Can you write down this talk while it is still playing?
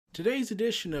Today's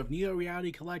edition of Neo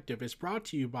Reality Collective is brought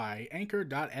to you by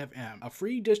Anchor.fm, a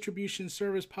free distribution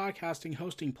service podcasting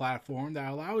hosting platform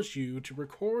that allows you to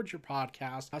record your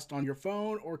podcast on your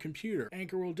phone or computer.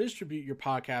 Anchor will distribute your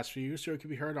podcast for you so it can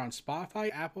be heard on Spotify,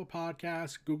 Apple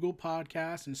Podcasts, Google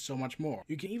Podcasts, and so much more.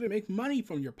 You can even make money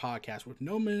from your podcast with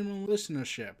no minimum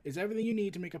listenership. It's everything you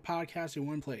need to make a podcast in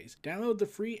one place. Download the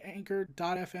free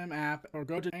Anchor.fm app or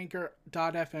go to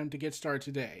Anchor.fm to get started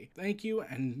today. Thank you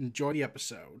and enjoy the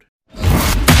episode.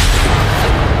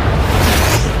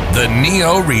 The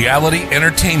Neo Reality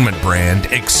Entertainment brand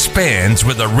expands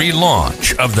with a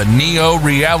relaunch of the Neo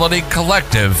Reality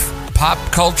Collective Pop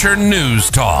Culture News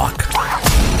Talk.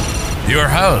 Your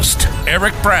host,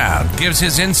 Eric Brown, gives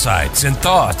his insights and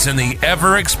thoughts in the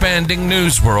ever-expanding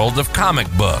news world of comic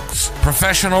books,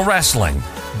 professional wrestling,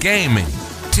 gaming,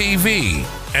 TV,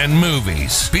 and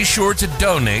movies. Be sure to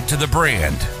donate to the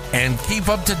brand and keep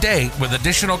up to date with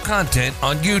additional content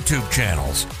on YouTube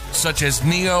channels such as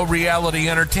Neo Reality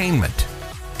Entertainment,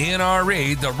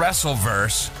 NRE The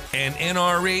Wrestleverse, and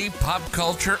NRE Pop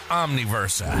Culture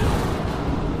Omniversa.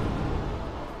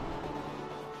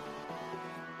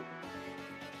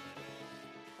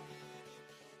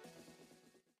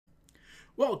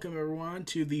 Welcome everyone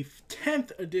to the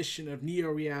 10th edition of Neo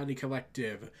Reality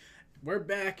Collective. We're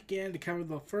back again to cover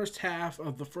the first half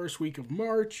of the first week of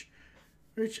March,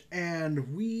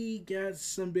 and we got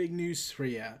some big news for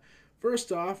you.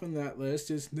 First off on that list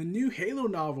is the new Halo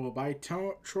novel by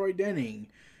Troy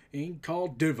Denning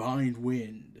called Divine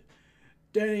Wind.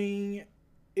 Microsoft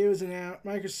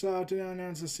did not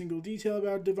announce a single detail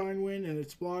about Divine Wind in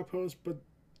its blog post, but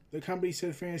the company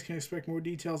said fans can expect more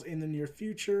details in the near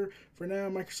future. For now,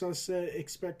 Microsoft said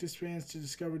expect its fans to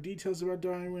discover details about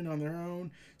Divine Wind on their own,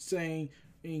 saying,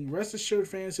 rest assured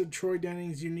fans of Troy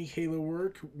Denning's unique Halo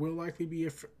work will likely be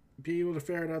able to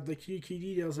ferret out the key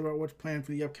details about what's planned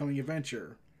for the upcoming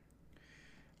adventure.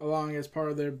 Along as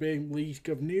part of their big leak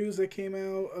of news that came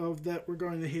out of that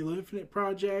regarding the Halo Infinite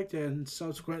project and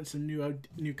subsequent some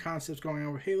new concepts going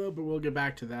on with Halo, but we'll get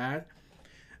back to that.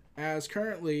 As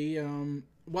currently,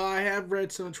 while I have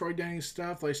read some of Troy Denning's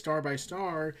stuff, like Star by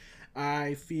Star,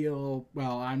 I feel,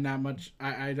 I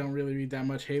don't really read that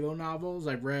much Halo novels.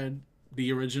 I've read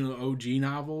the original OG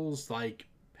novels, like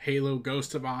Halo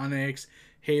Ghost of Onyx,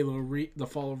 Halo The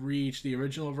Fall of Reach, the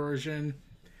original version,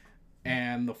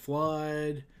 and The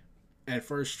Flood, and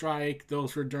First Strike.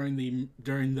 Those were during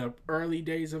the early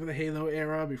days of the Halo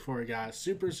era, before it got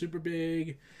super, super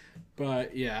big.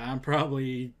 But yeah, I'm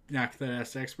probably not the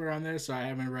best expert on this, so I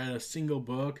haven't read a single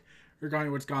book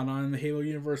regarding what's gone on in the Halo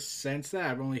universe since that.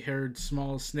 I've only heard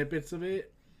small snippets of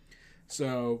it.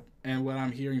 So, and what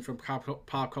I'm hearing from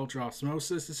pop culture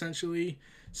osmosis, essentially.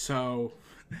 So,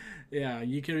 yeah,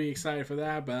 you can be excited for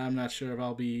that, but I'm not sure if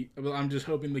I'll be. I'm just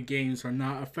hoping the games are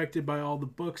not affected by all the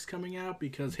books coming out,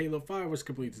 because Halo 5 was a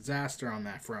complete disaster on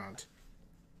that front.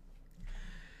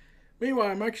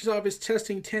 Meanwhile, Microsoft is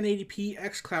testing 1080p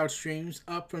xCloud streams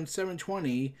up from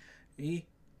 720.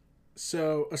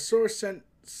 So, a source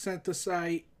sent the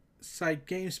site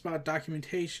GameSpot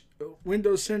documentation.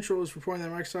 Windows Central is reporting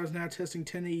that Microsoft is now testing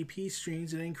 1080p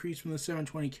streams, an increase from the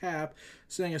 720 cap,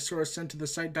 saying a source sent to the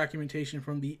site documentation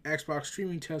from the Xbox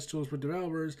streaming test tools for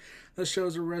developers that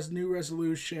shows a new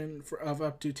resolution of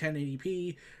up to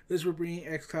 1080p. This will bring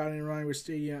xCloud in line with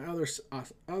Stadia and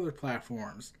other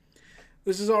platforms.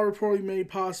 This is all reportedly made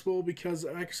possible because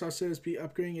Microsoft says be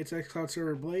upgrading its xCloud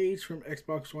server blades from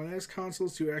Xbox One S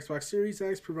consoles to Xbox Series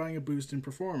X, providing a boost in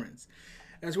performance.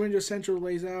 As Windows Central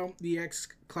lays out, the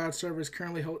xCloud service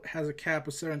currently has a cap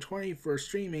of 720 for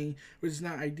streaming, which is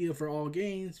not ideal for all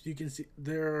games. You can see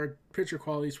there are picture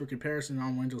qualities for comparison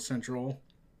on Windows Central.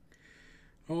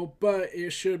 But it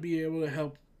should be able to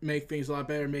help make things a lot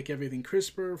better, make everything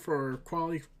crisper for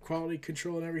quality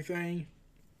control and everything.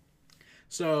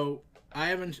 So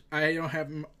I don't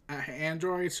have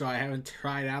Android, so I haven't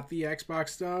tried out the Xbox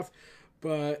stuff,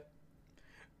 but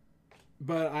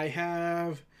I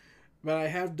have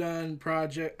done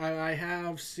I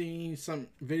have seen some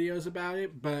videos about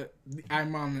it, but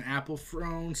I'm on an Apple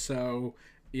phone, so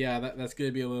yeah, that's going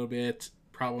to be a little bit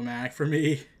problematic for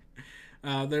me.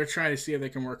 They're trying to see if they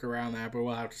can work around that, but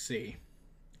we'll have to see.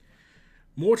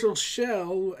 Mortal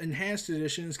Shell Enhanced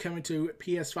Edition is coming to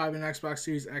PS5 and Xbox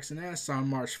Series X and S on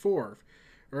March 4th,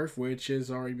 which has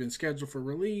already been scheduled for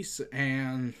release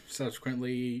and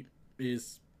subsequently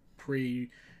is pretty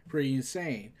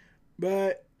insane.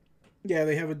 But yeah,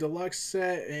 they have a deluxe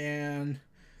set and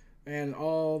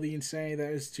all the insanity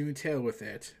that is to entail with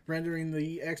it. Rendering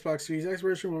the Xbox Series X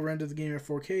version will render the game at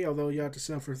 4K, although you have to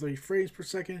sell for 30 frames per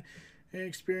second in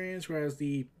experience, whereas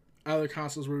the Other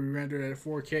consoles will be rendered at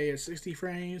 4K at 60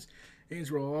 frames.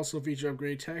 Games will also feature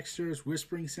upgraded textures,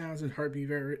 whispering sounds, and heartbeat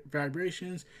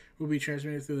vibrations will be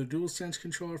transmitted through the DualSense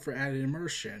controller for added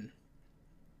immersion.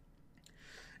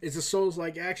 It's a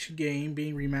Souls-like action game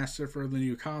being remastered for the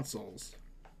new consoles.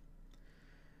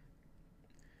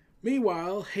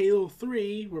 Meanwhile, Halo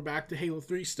 3, we're back to Halo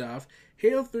 3 stuff.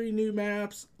 Halo 3 new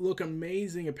maps look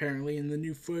amazing, apparently, in the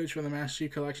new footage from the Master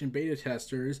Chief Collection beta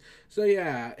testers. So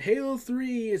yeah, Halo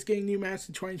 3 is getting new maps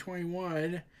in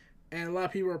 2021, and a lot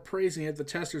of people are praising it, the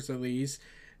testers at least.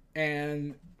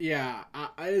 And yeah,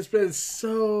 it's been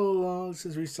so long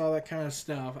since we saw that kind of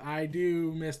stuff. I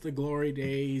do miss the glory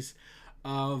days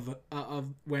of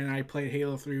when I played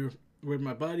Halo 3 with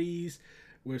my buddies,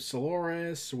 with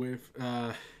Solaris, with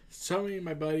so many of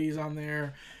my buddies on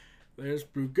there. There's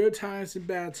good times and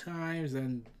bad times,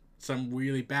 and some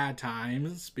really bad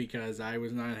times because I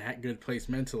was not in a good place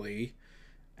mentally,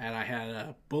 and I had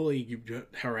a bully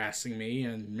harassing me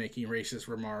and making racist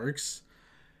remarks.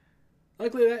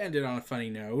 Luckily, that ended on a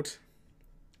funny note.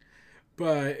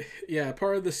 But yeah,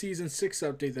 part of the Season 6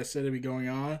 update that's said to be going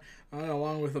on,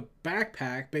 along with a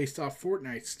backpack based off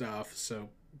Fortnite stuff, so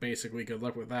basically good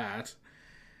luck with that.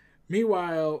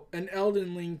 Meanwhile, an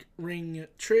Elden Ring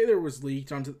trailer was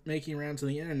leaked, making rounds on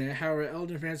the internet. However,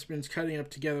 Elden fans have been cutting up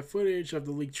together footage of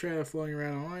the leaked trailer floating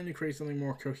around online to create something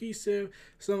more cohesive.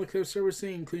 Some of the clips we're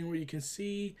seeing, including what you can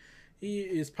see,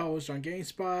 is published on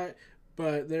GameSpot.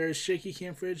 But there is shaky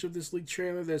cam footage of this leaked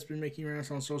trailer that's been making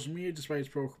rounds on social media despite its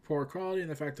poor quality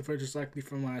and the fact the footage is likely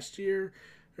from last year.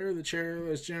 The trailer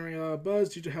is generating a lot of buzz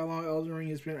due to how long Elden Ring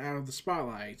has been out of the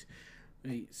spotlight.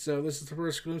 So this is the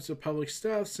first glimpse of public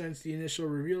stuff since the initial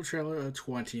reveal trailer of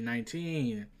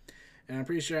 2019. And I'm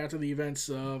pretty sure after the events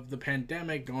of the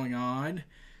pandemic going on,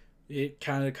 it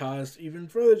kind of caused even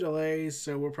further delays,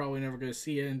 so we're probably never going to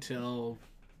see it until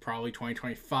probably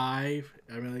 2025.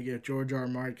 I'm going to get George R. R.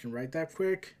 Martin right that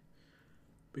quick.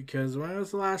 Because when was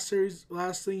the last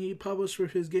thing he published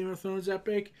with his Game of Thrones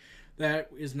epic that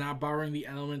is not borrowing the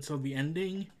elements of the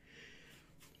ending?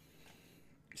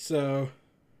 So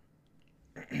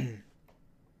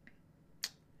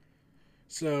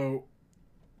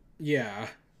yeah,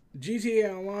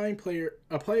 GTA Online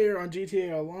a player on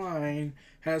GTA Online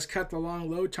has cut the long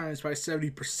load times by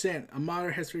 70%. A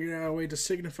modder has figured out a way to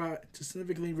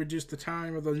significantly reduce the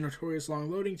time of the notorious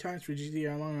long loading times for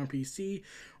GTA Online on PC.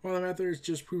 While the method is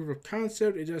just proof of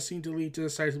concept, it does seem to lead to a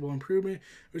sizable improvement,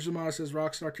 which the modder says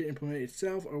Rockstar could implement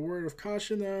itself. A word of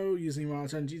caution though, using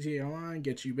mods on GTA Online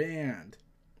gets you banned.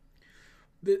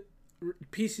 The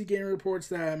PC Gamer reports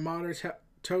that modder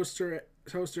Toaster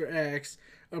X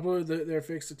uploaded their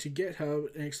fix to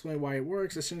GitHub and explained why it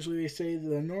works. Essentially, they say that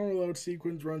the normal load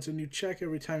sequence runs a new check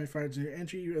every time it finds a new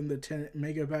entry in the 10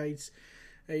 megabytes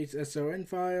SON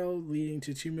file, leading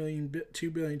to 2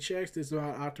 billion checks. This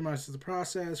mod optimizes the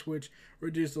process, which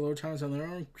reduces the load times on their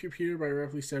own computer by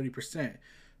roughly 70%.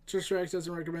 Toaster X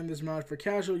doesn't recommend this mod for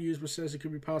casual use, but says it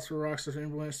could be possible for Rockstar to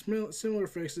implement similar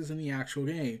fixes in the actual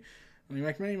game.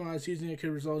 Like many mods, using it could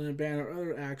result in a ban or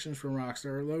other actions from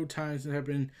Rockstar. Load times have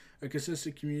been a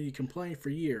consistent community complaint for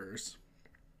years.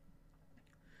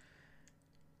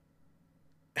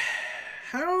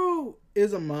 How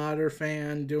is a modder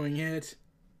fan doing it?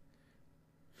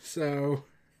 So,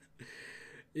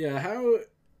 yeah, how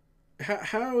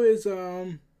is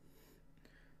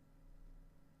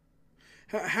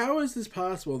this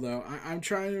possible though? I'm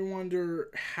trying to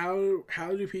wonder how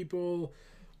do people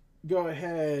go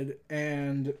ahead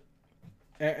and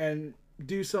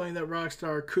do something that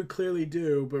Rockstar could clearly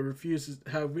do, but refuses.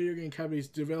 How video game companies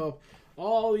develop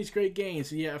all these great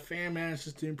games, and yet a fan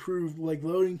manages to improve like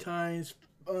loading times,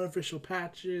 unofficial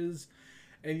patches,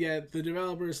 and yet the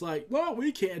developer is like, "Well,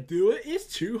 we can't do it. It's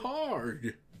too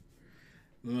hard."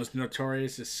 The most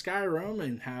notorious is Skyrim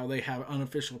and how they have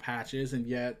unofficial patches, and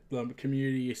yet the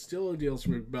community still deals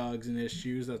with bugs and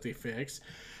issues that they fix.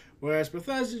 Whereas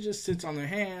Bethesda just sits on their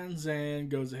hands and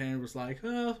goes ahead and was like,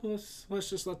 oh, let's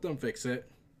just let them fix it.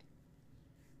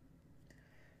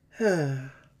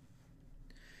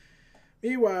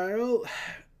 Meanwhile,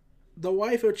 the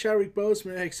wife of Chadwick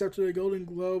Boseman accepted a Golden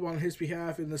Globe on his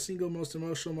behalf in the single most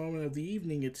emotional moment of the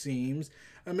evening, it seems,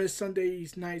 amidst Sunday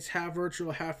night's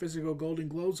half-virtual, half-physical Golden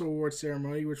Globes Award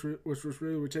ceremony, which was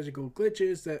riddled with technical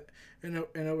glitches and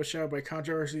overshadowed by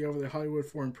controversy over the Hollywood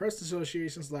Foreign Press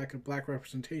Association's lack of black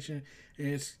representation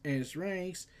in its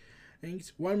ranks.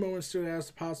 One moment stood out as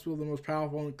possible the most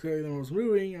powerful and clearly the most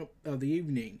moving of the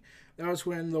evening. That was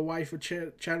when the wife of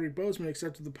Chadwick Boseman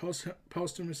accepted the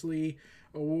posthumously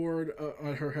award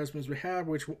on her husband's behalf,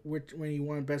 which when he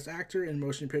won Best Actor in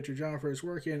Motion Picture genre for his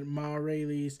work in Ma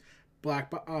Rainey's Black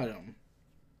Bottom.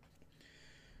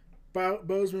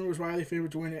 Bozeman was widely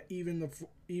favored to win it, even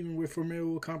with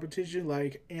formidable competition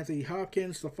like Anthony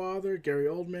Hopkins, the father, Gary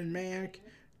Oldman, Mank,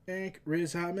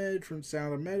 Riz Ahmed from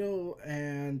Sound of Metal,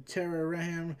 and Tara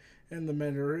Raham in the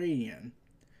Mediterranean.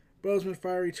 Bozeman's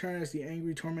fiery turn as the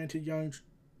angry, tormented young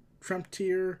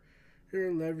trumpeter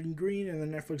Levin Green in the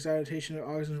Netflix adaptation of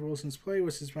August Wilson's play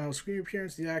was his final screen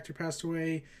appearance. The actor passed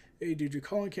away due to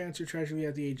colon cancer tragically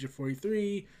at the age of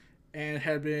 43, and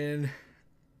had been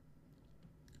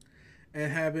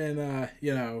and has been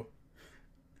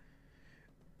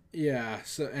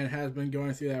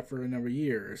going through that for a number of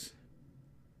years.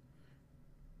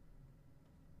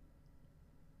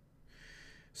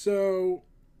 So,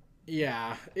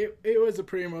 yeah, it was a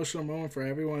pretty emotional moment for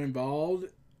everyone involved,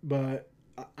 but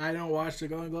I don't watch the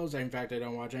Golden Globes. In fact, I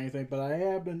don't watch anything, but I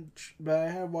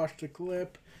have watched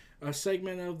a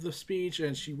segment of the speech,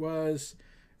 and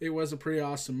it was a pretty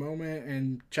awesome moment,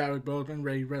 and Chadwick Boseman,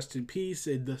 may rest in peace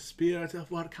in the spirit of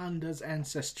Wakanda's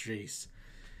ancestries.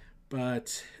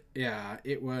 But yeah,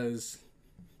 it was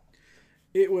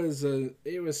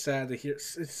sad to hear.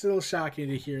 It's still shocking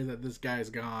to hear that this guy's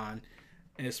gone,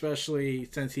 and especially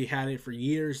since he had it for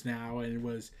years now and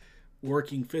was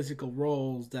working physical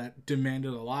roles that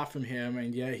demanded a lot from him,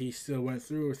 and yet he still went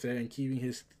through with it and keeping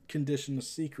his condition a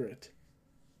secret.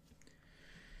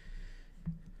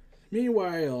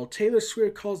 Meanwhile, Taylor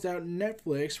Swift calls out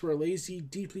Netflix for a lazy,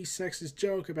 deeply sexist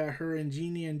joke about her and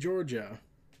Jeannie in Georgia.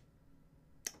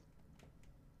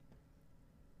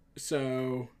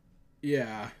 So,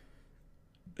 yeah.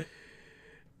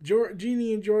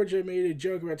 Jeannie in Georgia made a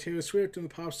joke about Taylor Swift, and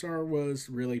the pop star was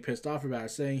really pissed off about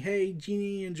it, saying, "Hey,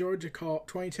 Jeannie in Georgia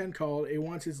 2010 called. It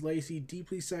wants its lazy,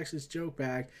 deeply sexist joke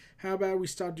back. How about we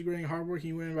stop degrading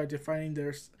hardworking women by defining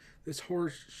this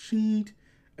horse shit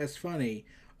as funny?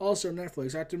 Also,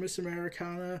 Netflix, after Miss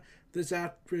Americana, this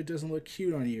outfit doesn't look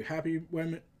cute on you. Happy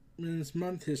Women's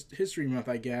Month, History Month,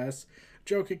 I guess."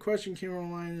 Joke in question came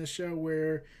online in the show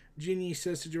where Jeannie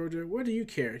says to Georgia, "What do you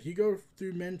care? You go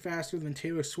through men faster than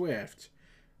Taylor Swift."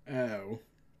 Oh.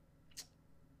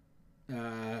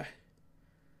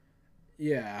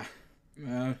 Yeah.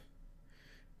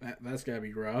 That's gotta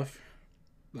be rough.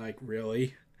 Like,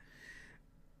 really?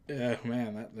 Oh,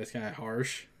 man, that's kind of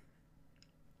harsh.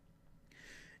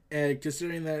 And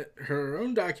considering that her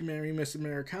own documentary, Miss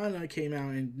Americana, came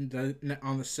out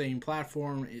on the same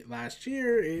platform last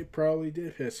year, it probably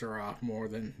did piss her off more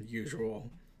than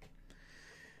usual.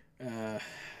 Yeah.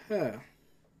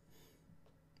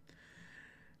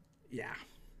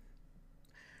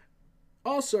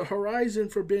 Also, Horizon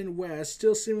Forbidden West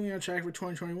still seemingly on track for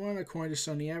 2021 according to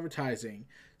Sony Advertising.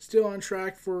 Still on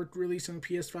track for release on the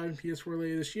PS5 and PS4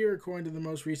 later this year, according to the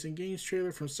most recent games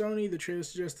trailer from Sony. The trailer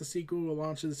suggests the sequel will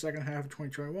launch in the second half of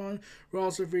 2021. We're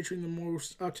also featuring the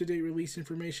most up-to-date release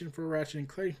information for Ratchet &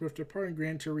 Clank Rift Apart and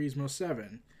Gran Turismo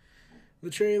 7.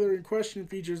 The trailer in question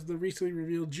features the recently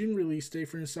revealed June release date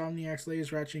for Insomniac's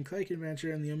latest Ratchet & Clank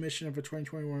adventure and the omission of a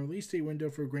 2021 release date window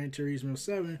for Gran Turismo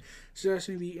 7,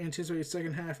 suggesting the anticipated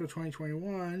second half of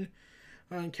 2021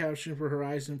 caption for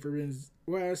Horizon Forbidden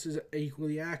West is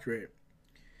equally accurate.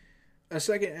 A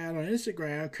second ad on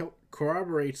Instagram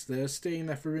corroborates this, stating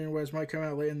that Forbidden West might come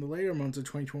out in the later months of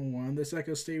 2021. This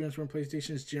echoes statements from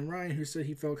PlayStation's Jim Ryan, who said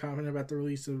he felt confident about the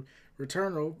release of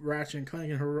Returnal, Ratchet &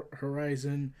 Clank, and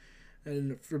Horizon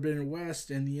and Forbidden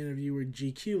West in the interview with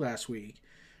GQ last week.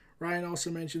 Ryan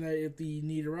also mentioned that if the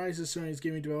need arises, Sony is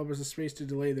giving developers a space to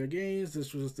delay their games.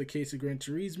 This was the case of Gran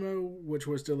Turismo, which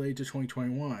was delayed to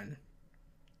 2021.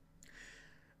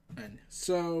 And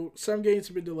so some games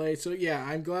have been delayed. So yeah,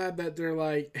 I'm glad that they're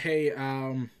like, hey,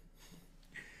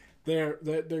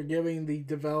 they're giving the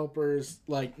developers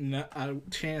like a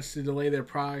chance to delay their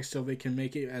products so they can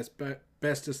make it as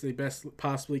best as they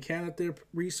possibly can at their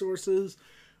resources.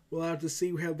 We'll have to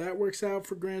see how that works out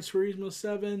for Gran Turismo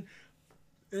 7,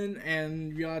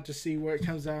 and you'll have to see where it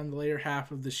comes out in the later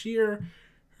half of this year.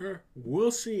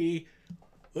 We'll see.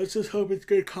 Let's just hope it's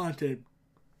good content.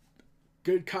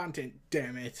 Good content,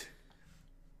 damn it.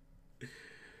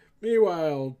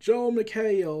 Meanwhile, Joel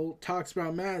McHale talks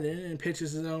about Madden and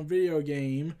pitches his own video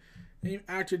game.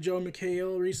 Actor Joel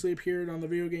McHale recently appeared on the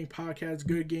video game podcast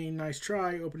Good Game, Nice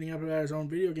Try, opening up about his own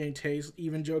video game taste,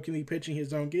 even jokingly pitching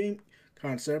his own game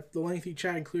concept. The lengthy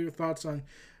chat included thoughts on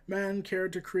Madden,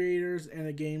 character creators, and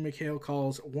a game McHale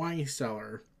calls Wine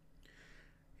Cellar.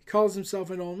 He calls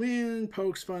himself an old man,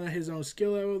 pokes fun at his own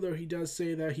skill level, though he does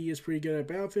say that he is pretty good at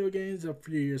Battlefield games a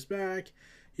few years back.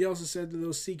 He also said that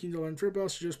those seeking to learn football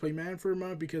should just play Madden for a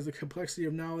month because the complexity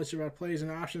of knowledge about plays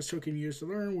and options took him years to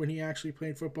learn when he actually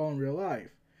played football in real life.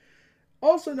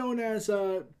 also known as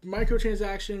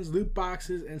microtransactions, loot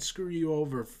boxes, and screw you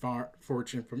over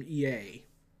fortune from EA.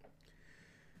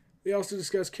 They also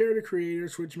discussed character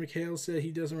creators, which McHale said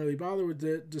he doesn't really bother with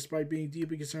it, despite being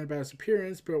deeply concerned about his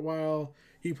appearance, but while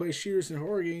he plays shooters and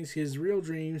horror games, his real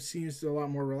dream seems a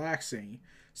lot more relaxing.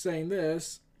 Saying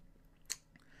this,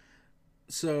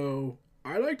 so,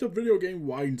 I like the video game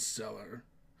wine cellar,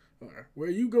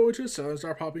 where you go into a cellar and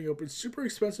start popping open super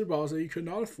expensive bottles that you could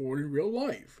not afford in real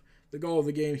life. The goal of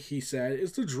the game, he said,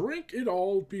 is to drink it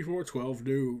all before 12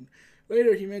 noon.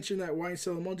 Later, he mentioned that wine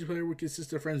cellar multiplayer would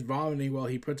consist of friends vomiting while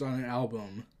he puts on an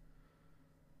album.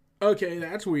 Okay,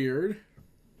 that's weird.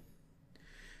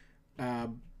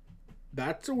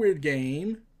 That's a weird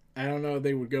game. I don't know if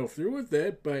they would go through with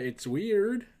it, but it's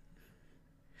weird.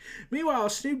 Meanwhile,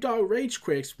 Snoop Dogg rage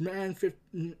quits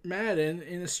Madden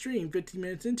in a stream 15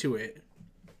 minutes into it.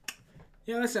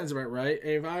 Yeah, that sounds about right.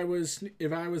 If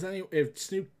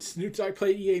Snoop Dogg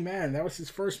played EA Madden, that was his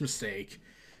first mistake.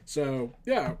 So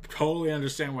yeah, totally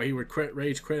understand why he would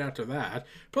rage quit after that.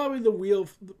 Probably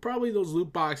those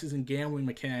loot boxes and gambling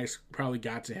mechanics probably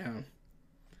got to him.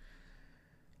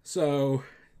 So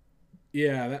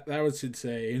yeah, that was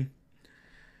insane.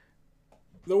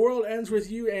 The World Ends With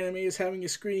You anime is having a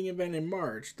screening event in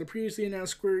March. The previously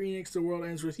announced Square Enix The World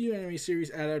Ends With You anime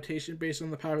series adaptation based on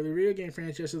the popular video game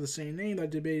franchise of the same name that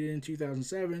debuted in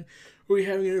 2007 will be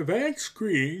having an event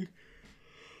screening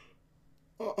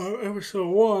on episode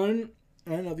 1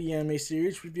 of the anime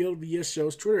series revealed via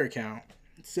show's Twitter account,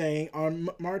 saying on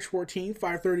March 14th,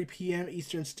 5:30 p.m.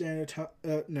 Eastern Standard Time.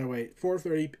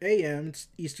 4:30 a.m.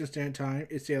 Eastern Standard Time.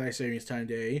 It's Daylight Savings Time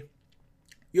Day.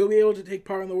 You'll be able to take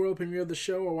part in the world premiere of the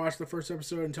show or watch the first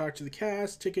episode and talk to the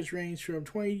cast. Tickets range from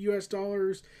 $20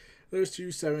 to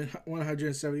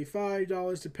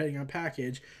 $175 depending on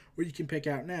package, where you can pick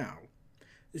out now.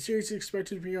 The series is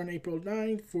expected to premiere on April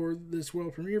 9th. For this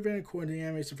world premiere event, according to the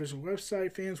anime's official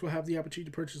website, fans will have the opportunity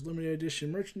to purchase limited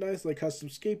edition merchandise like custom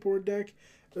skateboard deck,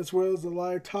 as well as a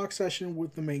live talk session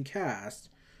with the main cast.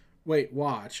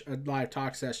 Watch a live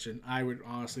talk session. I would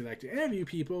honestly like to interview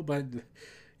people, but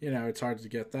it's hard to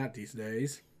get that these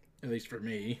days, at least for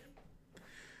me.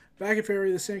 Back in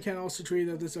February, the same account also tweeted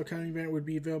that this upcoming event would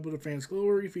be available to fans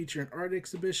globally, feature an art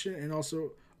exhibition, and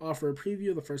also offer a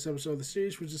preview of the first episode of the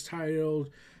series, which is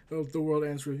titled The World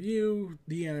Ends With You,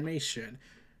 the animation.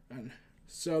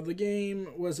 So the game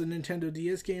was a Nintendo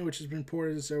DS game, which has been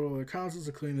ported to several other consoles,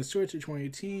 including the Switch in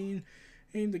 2018.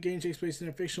 And the game takes place in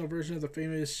a fictional version of the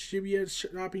famous Shibuya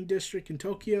shopping district in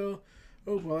Tokyo.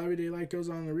 While everyday life goes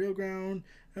on in the real ground,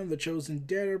 and the chosen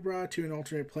dead are brought to an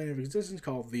alternate plane of existence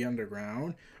called the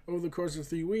Underground. Over the course of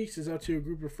 3 weeks, it's up to a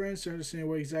group of friends to understand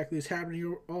what exactly is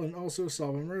happening and also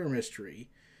solve a murder mystery.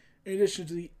 In addition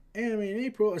to the anime in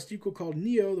April, a sequel called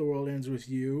Neo, The World Ends With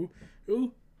You,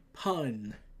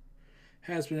 pun,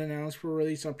 has been announced for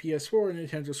release on PS4 and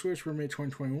Nintendo Switch for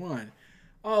mid-2021.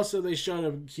 Also, they showed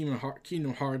up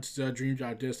Kingdom Hearts Dream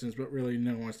Drop Distance, but really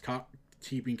no one's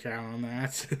keeping count on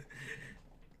that.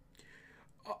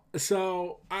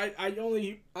 So I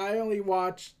only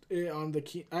watched it on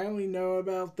I only know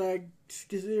about that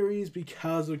series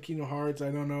because of Kingdom Hearts. I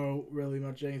don't know really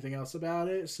much anything else about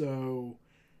it. So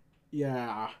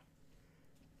yeah,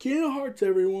 Kingdom Hearts,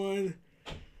 everyone.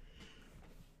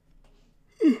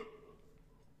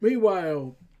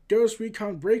 Meanwhile, Ghost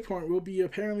Recon Breakpoint will be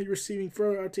apparently receiving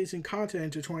further updates and content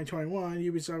into 2021.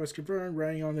 Ubisoft has confirmed,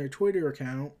 writing on their Twitter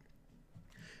account,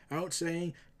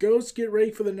 saying, "Ghosts, get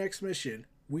ready for the next mission.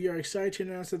 We are excited to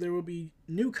announce that there will be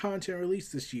new content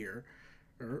released this year,"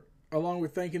 along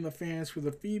with thanking the fans for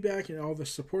the feedback and all the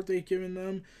support they've given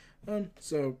them.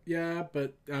 So yeah,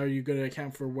 but are you going to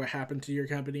account for what happened to your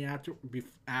company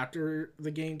after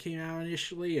the game came out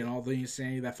initially and all the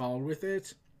insanity that followed with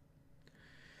it?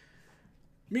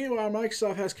 Meanwhile,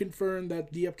 Microsoft has confirmed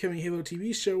that the upcoming Halo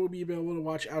TV show will be available to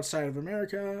watch outside of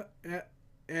America,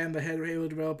 and the head of Halo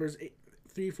developers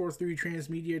 343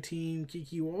 Transmedia team,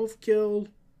 Kiki Wolfkill,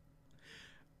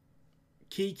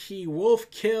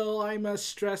 I must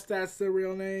stress that's the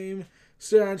real name,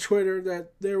 said on Twitter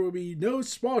that there will be no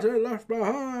spotter left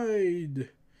behind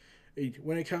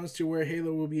when it comes to where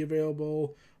Halo will be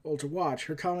available to watch.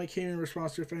 Her comment came in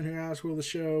response to a fan who asked, will the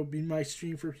show be my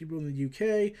stream for people in the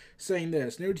UK, saying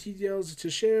this, no details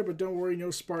to share, but don't worry, no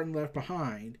Spartan left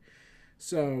behind.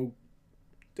 So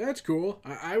that's cool.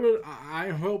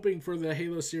 I'm hoping for the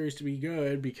Halo series to be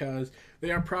good because they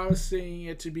are promising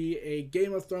it to be a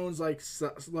Game of Thrones like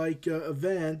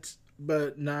event,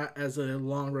 but not as a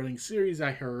long running series.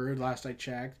 I heard last I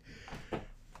checked,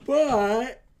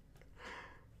 but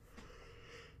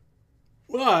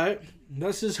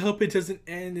Let's just hope it doesn't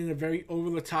end in a very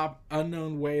over-the-top,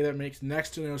 unknown way that makes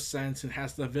next to no sense and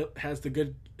has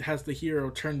the hero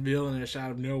turn villainish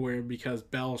out of nowhere because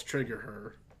bells trigger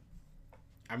her.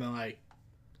 I mean, like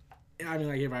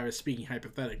if I was speaking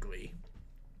hypothetically.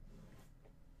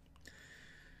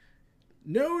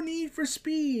 No need for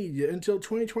speed until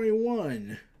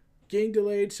 2021. Game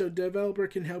delayed so developer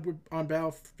can help on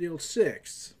Battlefield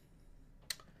 6.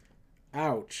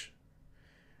 Ouch.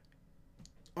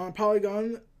 On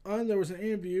Polygon, there was an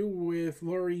interview with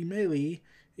Laurie Maley.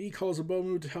 He calls a bold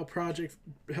move to help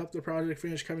the project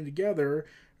finish coming together,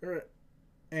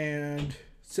 and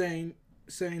saying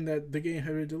that the game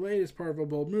had been delayed as part of a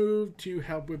bold move to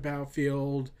help with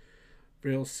Battlefield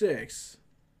 6.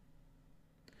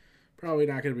 Probably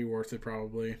not going to be worth it,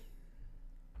 probably.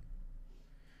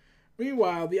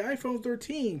 Meanwhile, the iPhone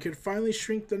 13 could finally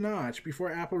shrink the notch before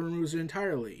Apple removes it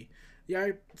entirely.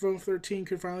 The iPhone 13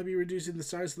 could finally be reducing the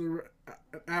size of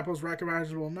Apple's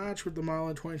recognizable notch, with the model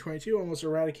in 2022 almost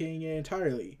eradicating it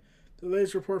entirely. The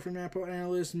latest report from Apple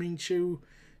analyst Ming-Chi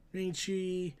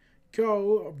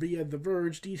Kuo via The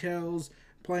Verge details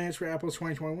plans for Apple's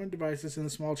 2021 devices and the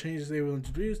small changes they will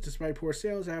introduce. Despite poor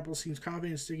sales, Apple seems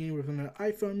confident in sticking with an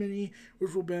iPhone mini,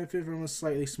 which will benefit from a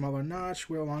slightly smaller notch,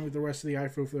 along with the rest of the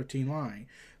iPhone 13 line.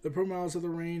 The Pro models of the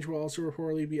range will also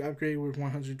reportedly be upgraded with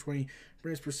 120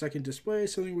 frames per second display,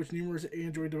 something which numerous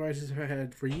Android devices have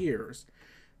had for years.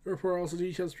 The report also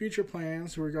details future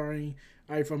plans regarding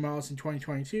iPhone models in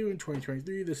 2022 and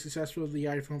 2023. The success of the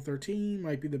iPhone 13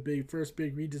 might be the first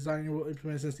big redesign it will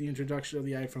implement since the introduction of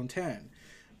the iPhone 10,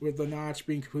 with the notch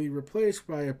being completely replaced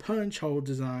by a punch hole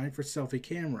design for selfie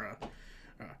camera.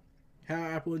 How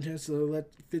Apple intends to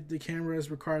fit the camera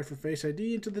as required for Face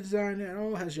ID into the design at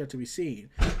all has yet to be seen.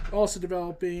 Also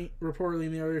developing, reportedly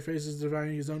in the earlier phases,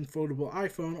 designing his own foldable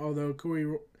iPhone, although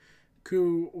Kuo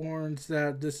warns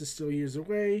that this is still years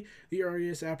away. The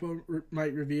earliest Apple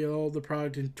might reveal the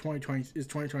product in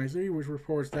 2023, which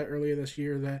reports that earlier this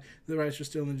year that the device was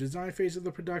still in the design phase of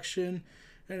the production,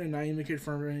 and not even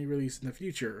confirmed any release in the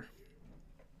future.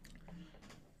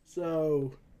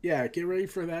 So, yeah, get ready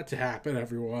for that to happen,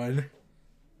 everyone.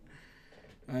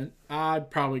 And I'm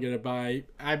probably going to buy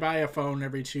a phone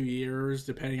every 2 years,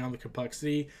 depending on the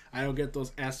complexity. I don't get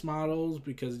those S models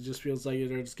because it just feels like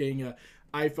they're just getting a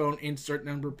iPhone insert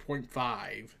number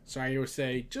 0.5. So I would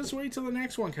say, just wait till the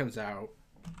next one comes out.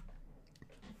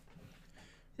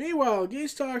 Meanwhile,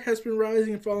 GameStop has been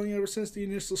rising and falling ever since the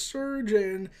initial surge,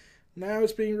 and now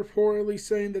it's being reportedly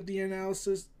saying that the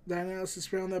analysis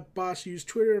found that bots use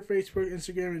Twitter, Facebook,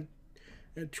 Instagram,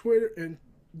 and Twitter and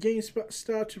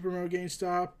GameStop to promote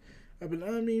GameStop. But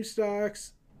unnamed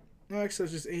stocks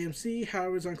such as AMC,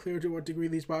 however, it's unclear to what degree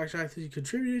these bots actually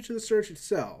contributed to the search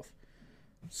itself.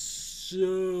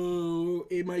 So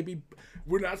it might be.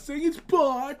 We're not saying it's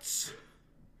bots,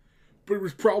 but it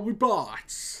was probably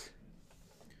bots.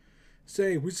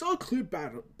 Saying, we saw clear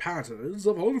patterns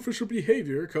of artificial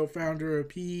behavior, co-founder of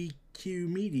PQ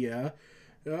Media,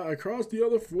 across the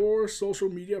other 4 social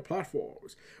media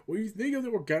platforms. When you think of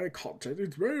the organic content,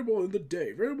 it's variable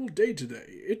day to day.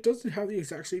 It doesn't have the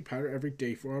exact same pattern every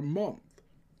day for a month.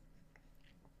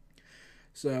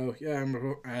 So,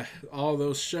 yeah, all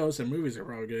those shows and movies are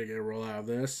probably going to get a roll out of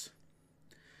this.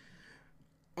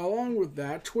 Along with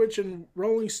that, Twitch and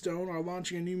Rolling Stone are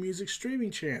launching a new music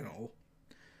streaming channel.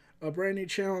 A brand new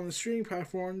channel on the streaming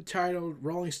platform titled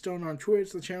Rolling Stone on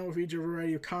Twitch. The channel will feature a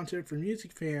variety of content for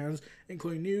music fans,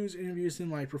 including news, interviews,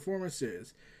 and live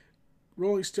performances.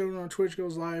 Rolling Stone on Twitch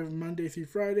goes live Monday through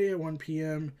Friday at 1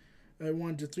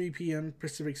 to 3 p.m.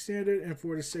 Pacific Standard and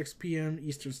 4 to 6 p.m.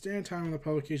 Eastern Standard Time on the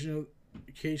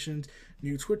publication's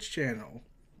new Twitch channel.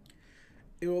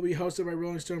 It will be hosted by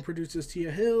Rolling Stone producers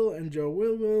Tia Hill and Joe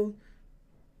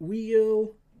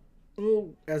Wheel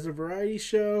as a variety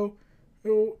show,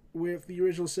 with the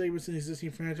original segments and existing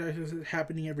franchises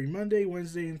happening every Monday,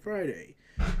 Wednesday, and Friday.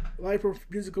 Live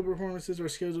musical performances are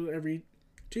scheduled every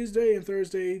Tuesday and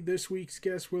Thursday. This week's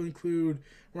guests will include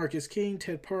Marcus King,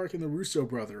 Ted Park, and the Russo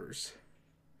brothers.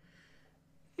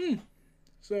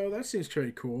 So that seems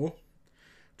pretty cool.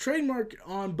 Trademark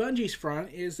on Bungie's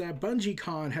front is that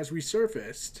BungieCon has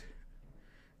resurfaced.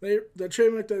 The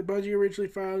trademark that Bungie originally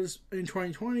filed in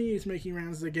 2020 is making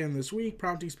rounds again this week,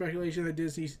 prompting speculation that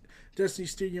Destiny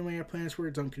Studio may have plans for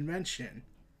its own convention.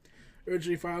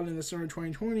 Originally filed in the summer of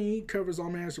 2020, covers all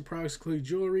manners of products including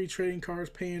jewelry, trading cards,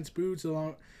 pants, boots,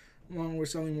 along with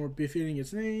something more befitting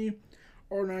its name,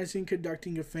 organizing,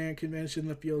 conducting a fan convention in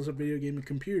the fields of video game and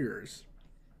computers.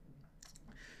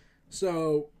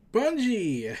 So,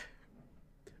 Bungie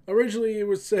Originally, it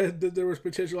was said that there was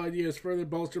potential ideas further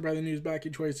bolstered by the news back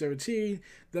in 2017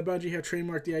 that Bungie had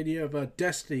trademarked the idea of a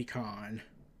Destiny Con.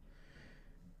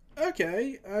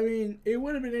 Okay, I mean, it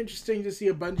would have been interesting to see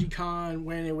a Bungie Con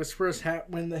when it was first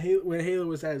when Halo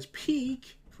was at its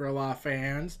peak for a lot of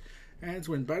fans, and it's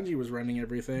when Bungie was running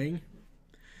everything.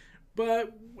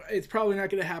 But it's probably not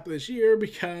going to happen this year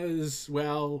because,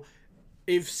 well,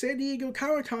 if San Diego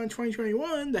Comic-Con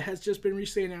 2021, that has just been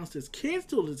recently announced as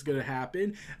canceled, is going to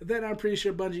happen, then I'm pretty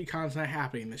sure Bungie Con's not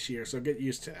happening this year, so get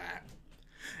used to that.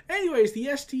 Anyways, the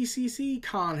STCC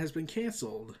Con has been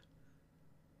canceled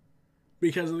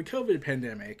because of the COVID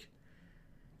pandemic.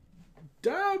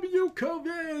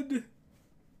 COVID!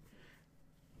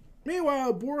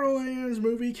 Meanwhile, Borderlands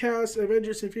movie cast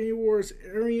Avengers Infinity War's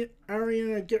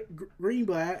Ariana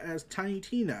Greenblatt as Tiny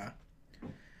Tina.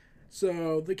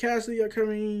 So, the cast of the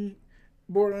upcoming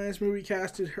Borderlands movie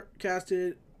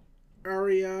casted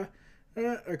Aria,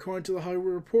 according to the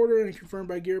Hollywood Reporter and confirmed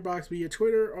by Gearbox via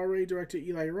Twitter. Already director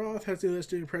Eli Roth has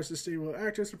enlisted an impressive stable of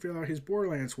actress to fill out his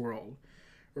Borderlands world.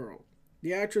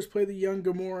 The actress played the young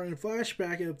Gamora in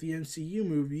flashback of the MCU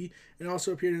movie and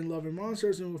also appeared in Love and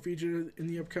Monsters and will feature in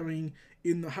the upcoming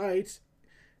In the Heights.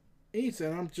 And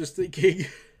I'm just thinking,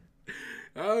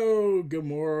 oh,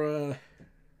 Gamora.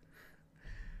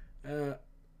 Oh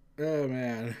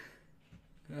man.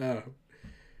 Oh.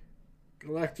 Good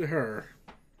luck to her.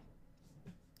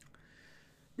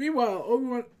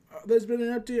 Meanwhile, there's been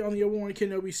an update on the Obi-Wan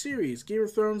Kenobi series. Game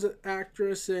of Thrones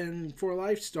actress and For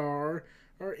Life star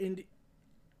are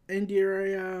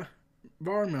Indira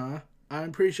Varma.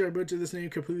 I'm pretty sure I butchered this name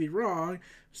completely wrong.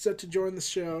 Set to join the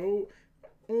show.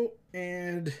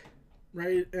 And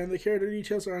the character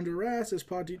details are under wraps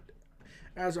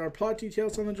as are plot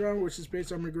details on the drama, which is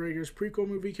based on McGregor's prequel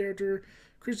movie character.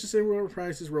 Christensen will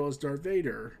reprise his role as Darth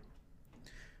Vader.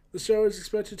 The show is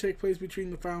expected to take place between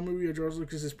the final movie of George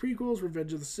Lucas's prequels,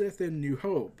 Revenge of the Sith, and New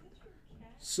Hope.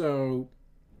 So,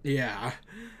 yeah.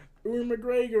 Ewan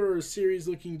McGregor's series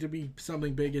looking to be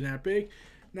something big and epic.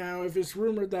 Now, if it's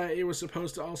rumored that it was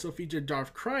supposed to also feature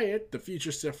Darth Crockett, the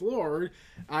future Sith Lord,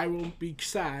 I will be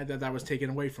sad that that was taken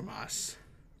away from us.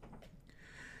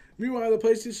 Meanwhile, the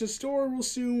PlayStation Store will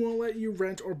soon won't let you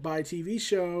rent or buy TV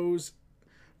shows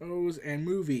and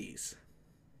movies.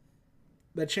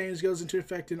 That change goes into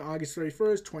effect on August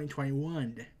 31st,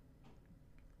 2021.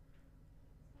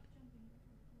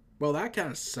 Well, that kind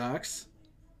of sucks.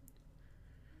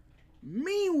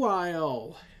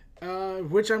 Meanwhile,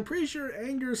 which I'm pretty sure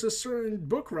angers a certain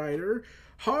book writer,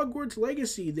 Hogwarts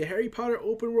Legacy, the Harry Potter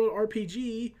open world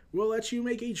RPG, will let you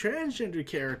make a transgender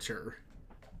character.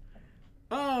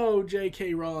 Oh,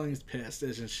 J.K. Rowling's pissed,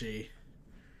 isn't she?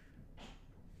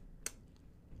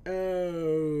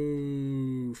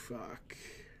 Oh, fuck.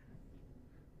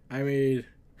 I mean,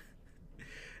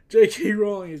 J.K.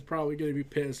 Rowling is probably going to be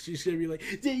pissed. She's going to be like,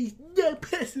 "There's not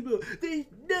possible. There's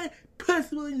not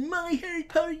possible in my Harry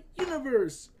Potter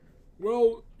universe."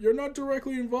 Well, you're not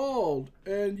directly involved,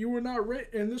 and you were not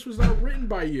and this was not written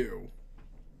by you.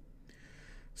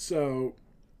 So,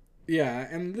 yeah,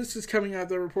 and this is coming out of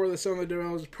the report that some of the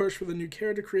developers push for the new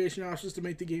character creation options to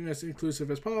make the game as inclusive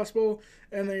as possible,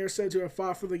 and they are said to have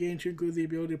fought for the game to include the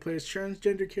ability to play as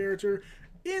transgender character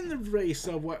in the race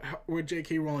of what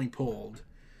J.K. Rowling pulled.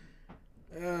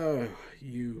 Oh,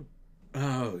 you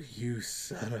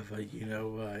son of a, you know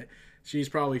what? She's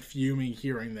probably fuming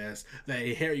hearing this, that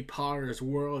Harry Potter's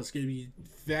world is going to be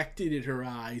infected in her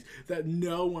eyes, that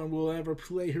no one will ever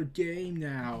play her game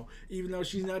now, even though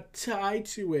she's not tied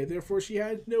to it. Therefore, she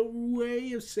has no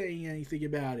way of saying anything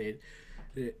about it.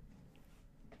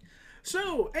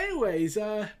 So, anyways,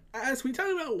 as we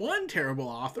talk about one terrible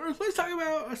author, let's talk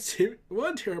about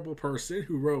one terrible person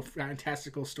who wrote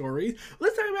fantastical stories.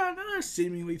 Let's talk about another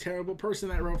seemingly terrible person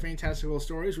that wrote fantastical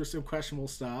stories with some questionable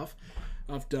stuff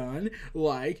I've done,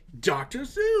 like Dr.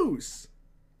 Seuss.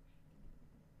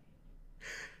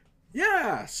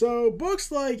 Yeah, so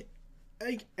books like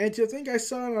And to Think I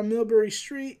Saw It on Millbury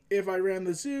Street, If I Ran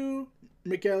the Zoo,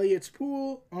 McElliot's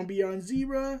Pool, On Beyond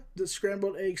Zebra, The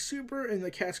Scrambled Egg Super, and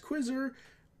The Cat's Quizzer,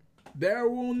 there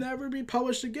will never be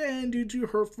published again due to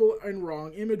hurtful and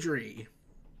wrong imagery.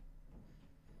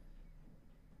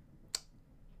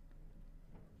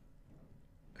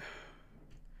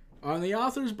 On the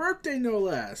author's birthday, no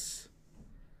less.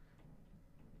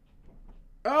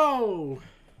 Oh,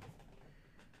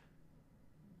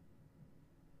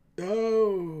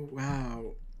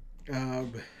 wow.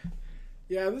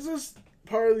 Yeah, this is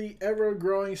part of the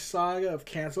ever-growing saga of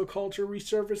cancel culture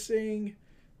resurfacing,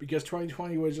 because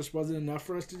 2020 just wasn't enough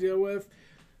for us to deal with.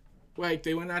 Like,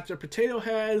 they went after Potato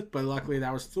Head, but luckily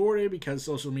that was thwarted because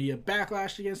social media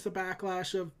backlash against the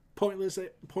backlash of pointless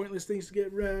things to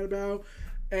get read about.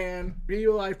 And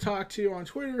people I've talked to on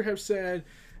Twitter have said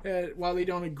while they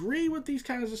don't agree with these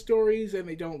kinds of stories, and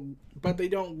they don't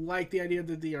like the idea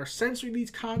that they are censoring these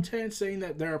content, saying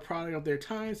that they're a product of their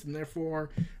times and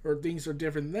therefore, or things are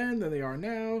different then than they are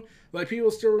now. Like, people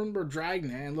still remember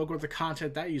Dragnet and look what the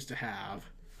content that used to have.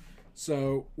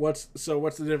 So what's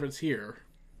the difference here?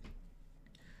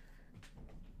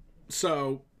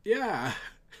 So yeah,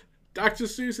 Dr.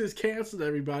 Seuss is canceled,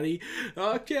 everybody.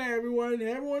 Okay, everyone,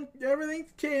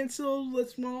 everything's canceled.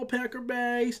 Let's all pack our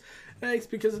bags. Thanks,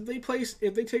 because if they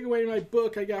take away my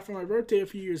book I got for my birthday a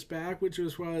few years back, which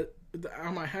was on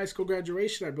my high school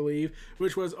graduation, I believe,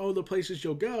 which was the places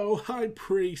you'll go, I'm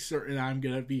pretty certain I'm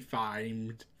gonna be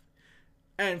fined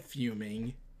and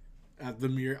fuming at the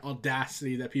mere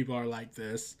audacity that people are like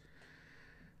this.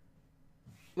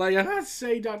 Like, I'm not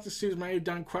saying Dr. Seuss might have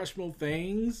done questionable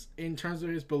things in terms of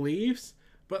his beliefs,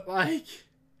 but, like,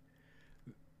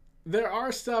 there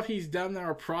are stuff he's done that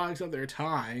are products of their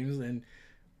times, and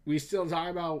we still talk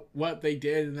about what they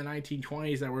did in the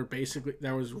 1920s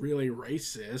that was really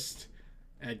racist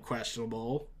and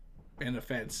questionable and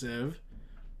offensive.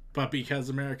 But because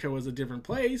America was a different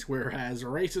place, whereas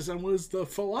racism was the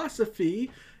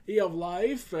philosophy of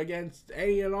life against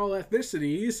any and all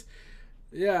ethnicities,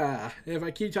 yeah, if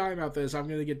I keep talking about this, I'm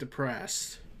going to get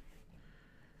depressed.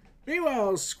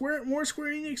 Meanwhile, more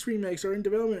Square Enix remakes are in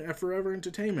development at Forever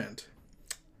Entertainment.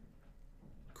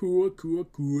 Cool.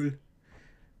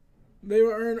 They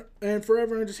will earn, and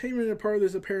Forever Entertainment, a part of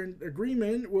this apparent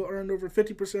agreement, will earn over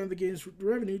 50% of the game's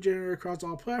revenue generated across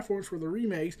all platforms for the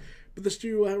remakes, but the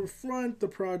studio will have to front the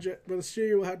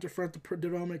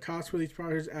development costs for these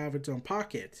projects out of its own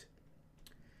pocket.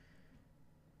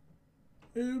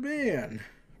 Oh man.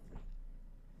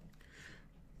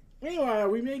 Meanwhile,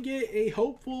 we may get a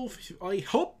hopeful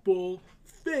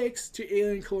fix to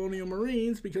Alien Colonial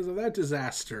Marines because of that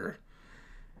disaster.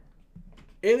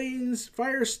 Alien's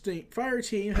Fire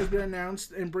Team has been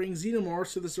announced and brings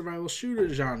xenomorphs to the survival shooter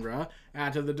genre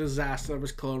after the disaster of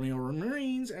its Colonial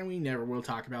Marines, and we never will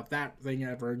talk about that thing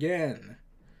ever again.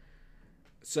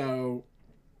 So,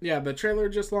 yeah, the trailer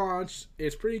just launched.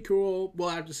 It's pretty cool. We'll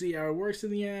have to see how it works in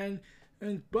the end.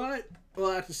 But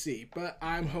we'll have to see. But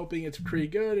I'm hoping it's pretty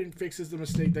good and fixes the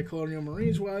mistake that Colonial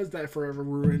Marines was, that forever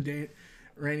ruined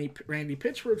Randy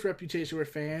Pitchford's reputation with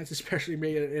fans, especially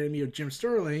made an enemy of Jim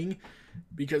Sterling,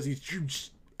 because he's Jim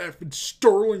effing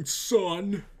Sterling's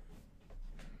son.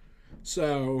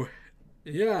 So,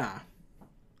 yeah.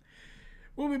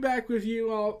 We'll be back with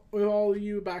all of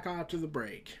you back after the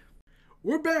break.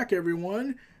 We're back,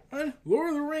 everyone. Lord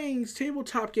of the Rings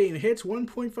tabletop game hits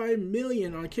 1.5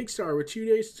 million on Kickstarter with 2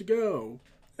 days to go.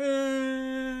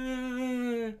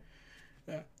 The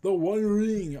One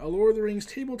Ring, a Lord of the Rings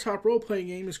tabletop role-playing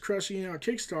game, is crushing out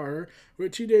Kickstarter.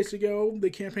 With 2 days to go, the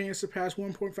campaign has surpassed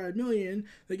 1.5 million.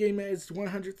 The game met its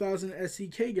 100,000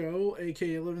 SEK goal,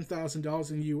 aka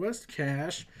 $11,000 in US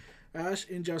cash,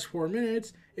 in just 4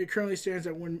 minutes. It currently stands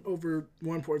at over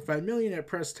 1.5 million at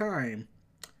press time.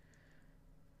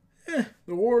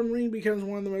 The One Ring becomes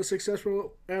one of the most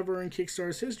successful ever in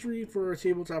Kickstarter's history for a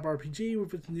tabletop RPG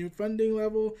with its new funding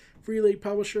level. Free League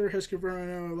publisher has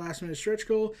confirmed a last-minute stretch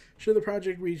goal. Should the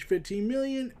project reach 15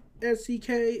 million SEK,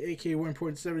 aka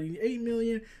 1.78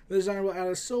 million, the design will add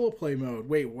a solo play mode.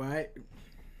 Wait, what?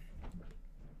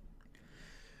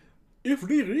 If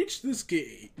they reach this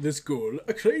goal,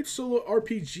 acclaimed solo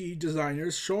RPG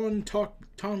designers Sean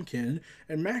Tomkin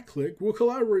and Matt Click will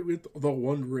collaborate with the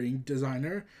One Ring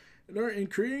designer in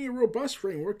creating a robust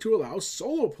framework to allow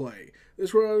solo play.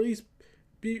 This will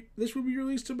be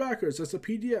released to backers as a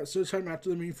PDF sometime after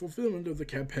the main fulfillment of the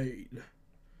campaign.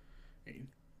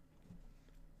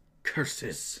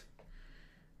 Curses.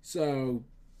 So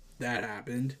that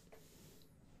happened.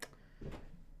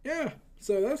 Yeah,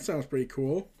 so that sounds pretty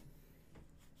cool.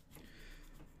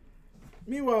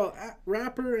 Meanwhile,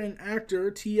 rapper and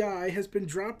actor T.I. has been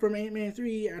dropped from Ant-Man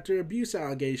 3 after abuse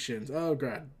allegations. Oh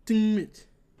god damn it.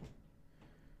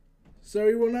 So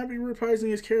he will not be reprising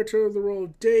his character of the role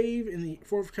of Dave in the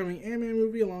forthcoming Ant-Man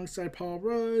movie alongside Paul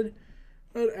Rudd.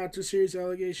 But after serious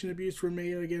allegation abuse were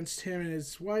made against him and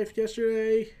his wife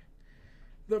yesterday,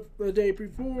 the day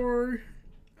before.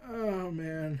 Oh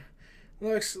man.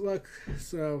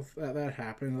 So that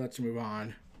happened. Let's move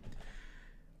on.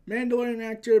 Mandalorian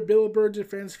actor Bill Burr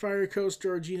defends Fire Coast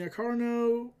Georgina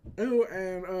Carano.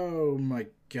 Oh my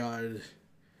god.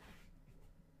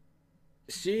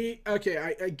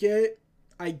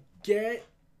 I get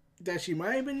that she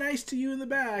might have been nice to you in the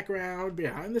background,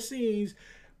 behind the scenes,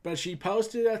 But she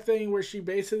posted a thing where she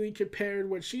basically compared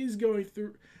what she's going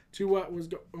through to what was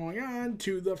going on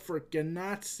to the frickin'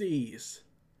 Nazis.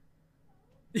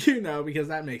 You know, because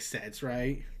that makes sense,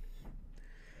 right?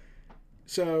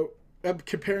 So,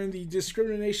 comparing the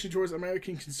discrimination towards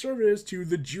American conservatives to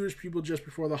the Jewish people just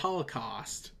before the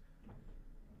Holocaust.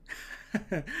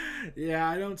 Yeah,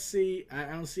 I don't see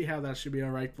how that should be a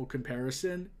rightful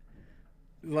comparison.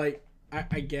 Like,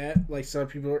 I get, like, some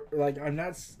people are, like, I'm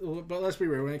not, but let's be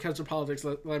real, when it comes to politics,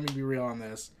 let me be real on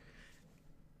this.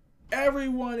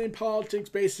 Everyone in politics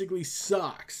basically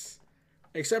sucks.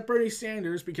 Except Bernie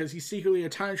Sanders, because he's secretly a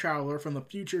time traveler from the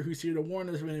future who's here to warn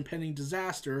us of an impending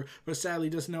disaster, but sadly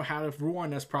doesn't know how to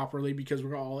warn us properly because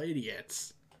we're all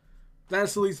idiots.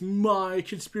 That's at least my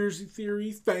conspiracy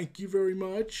theory. Thank you very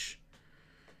much.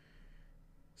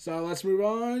 So let's move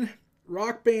on.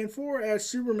 Rock Band 4 adds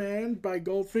Superman by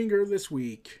Goldfinger this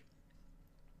week.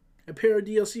 A pair of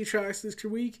DLC tracks this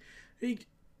week.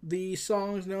 The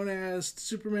songs known as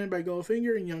Superman by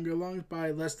Goldfinger and Younger Lungs by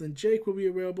Less Than Jake will be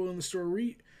available in the store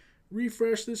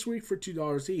refresh this week for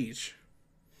 $2 each.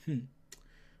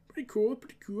 Pretty cool.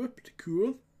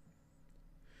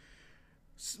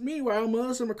 Meanwhile,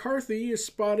 Melissa McCarthy is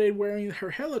spotted wearing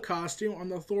her Hela costume on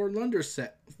the Thor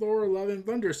 11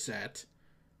 Thunder set.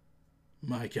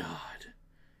 My god.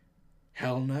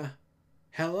 Hela?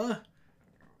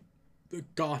 The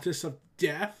goddess of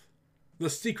death? The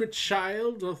secret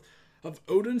child of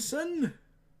Odinson?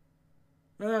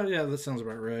 Yeah, that sounds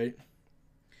about right.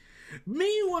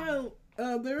 Meanwhile,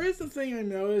 there is a thing I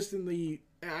noticed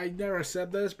I never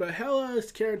said this, but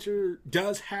Hela's character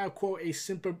does have, quote, a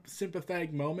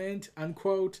sympathetic moment,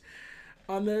 unquote,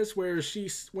 on this, where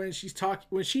when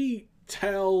she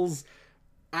tells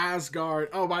Asgard,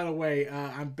 oh, by the way,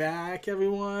 I'm back,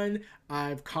 everyone.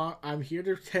 I'm here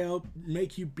to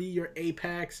make you be your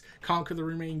apex, conquer the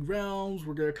remaining realms.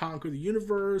 We're gonna conquer the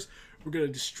universe. We're gonna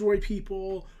destroy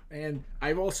people, and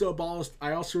I also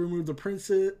removed the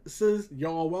princesses.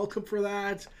 Y'all welcome for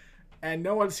that. And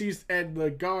no one sees, and the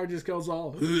guard just goes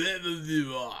all, whoever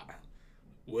you are,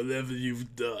 whatever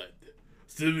you've done,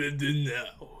 surrender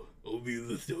now, or we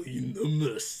will show you no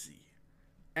mercy.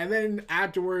 And then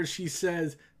afterwards she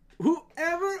says,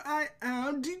 whoever I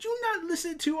am, did you not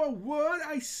listen to a word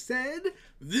I said?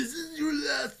 This is your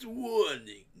last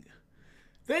warning.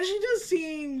 Then she just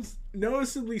seems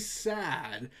noticeably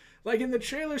sad. Like, in the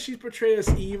trailer, she's portrayed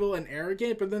as evil and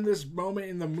arrogant, but then this moment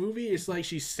in the movie, it's like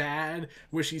she's sad,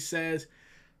 where she says,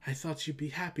 I thought you'd be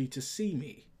happy to see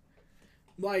me.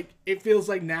 Like, it feels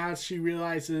like now she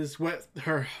realizes what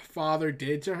her father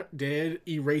did,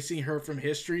 erasing her from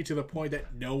history to the point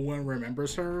that no one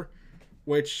remembers her,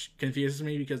 which confuses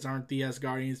me because aren't the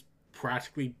Asgardians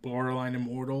practically borderline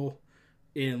immortal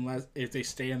unless if they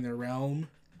stay in their realm?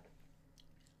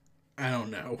 I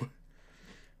don't know.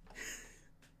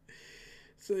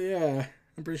 So yeah,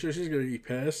 I'm pretty sure she's gonna be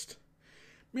pissed.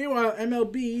 Meanwhile,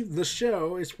 MLB The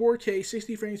Show is 4K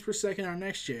 60 frames per second on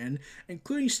next gen,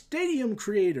 including Stadium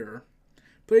Creator.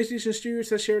 PlayStation Studios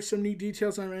has shared some neat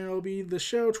details on MLB The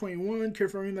Show 21,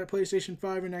 confirming that PlayStation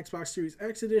 5 and Xbox Series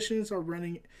X editions are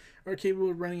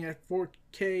capable of running at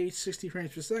 4K 60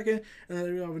 frames per second, and that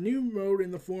they will have a new mode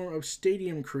in the form of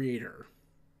Stadium Creator.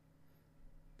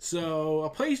 So, a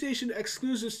PlayStation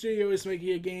exclusive studio is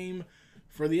making a game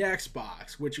for the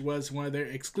Xbox, which was one of their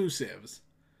exclusives.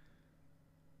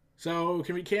 So,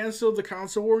 can we cancel the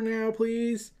console war now,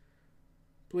 please?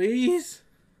 Please?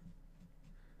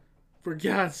 For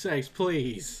God's sakes,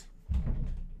 please.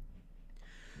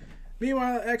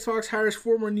 Meanwhile, Xbox hires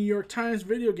former New York Times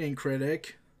video game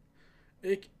critic,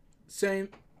 saying,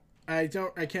 I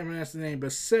can't pronounce the name,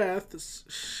 but Seth,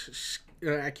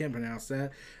 I can't pronounce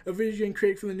that. A video game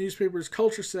critic from the newspaper's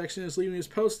culture section is leaving his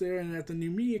post there, and that the new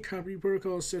media company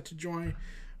Protocol is set to join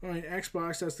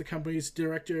Xbox as the company's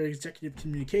director of executive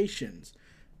communications.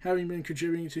 Having been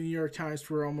contributing to the New York Times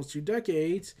for almost 2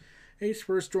 decades, H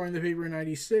first joined the paper in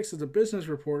 '96 as a business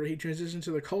reporter. He transitioned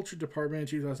to the culture department in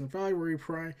 2005, where he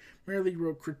primarily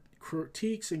wrote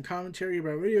critiques and commentary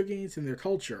about video games and their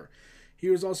culture. He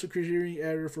was also contributing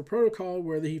editor for Protocol,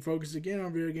 where he focused again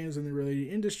on video games and the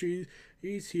related industries.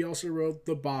 He also wrote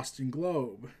for the Boston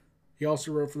Globe.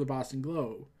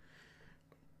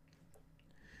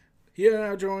 He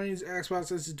now joins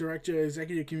Xbox as the director of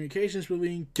executive communications,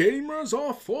 revealing gamers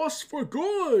are force for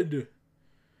good.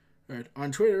 Right.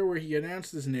 On Twitter, where he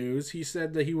announced this news, he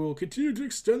said that he will continue to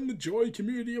extend the joy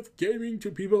community of gaming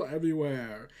to people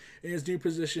everywhere in his new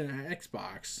position at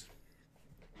Xbox.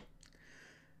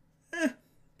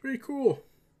 Pretty cool.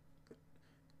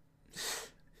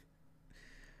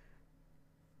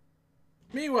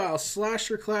 Meanwhile,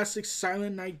 slasher classic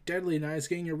Silent Night Deadly Night is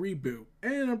getting a reboot,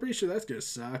 and I'm pretty sure that's gonna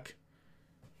suck.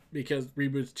 Because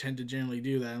reboots tend to generally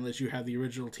do that unless you have the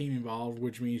original team involved,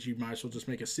 which means you might as well just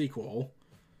make a sequel.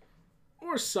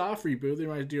 Or a soft reboot. They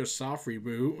might do a soft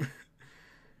reboot.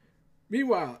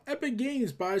 Meanwhile, Epic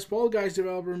Games buys Fall Guys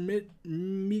developer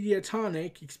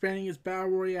Mediatonic, expanding its Battle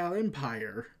Royale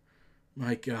empire.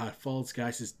 My god, Fall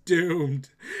Guys is doomed.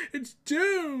 It's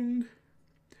doomed!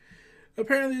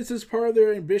 Apparently, this is part of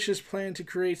their ambitious plan to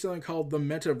create something called the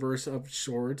metaverse of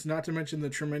sorts, not to mention the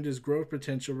tremendous growth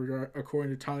potential,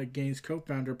 according to Tonic Games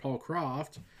co-founder Paul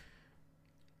Croft.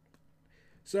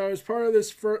 So, as part of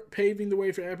this, paving the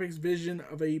way for Epic's vision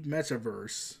of a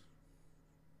metaverse.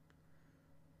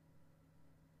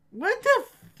 What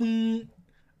the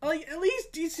like, at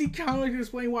least DC Comics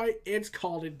explain why it's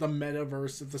called it the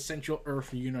metaverse of the Central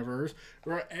Earth universe,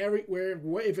 where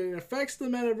if it affects the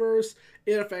metaverse,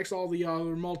 it affects all the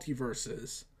other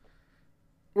multiverses.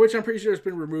 Which I'm pretty sure has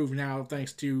been removed now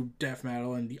thanks to death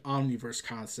metal and the omniverse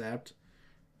concept.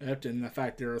 And the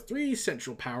fact there are 3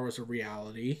 central powers of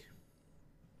reality.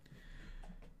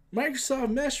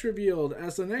 Microsoft Mesh revealed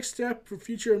as the next step for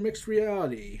future of mixed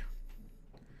reality.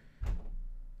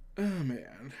 Oh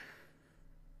man.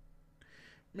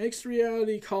 Mixed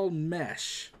reality called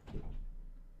Mesh.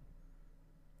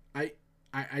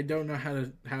 I don't know how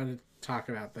to talk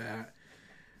about that.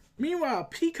 Meanwhile,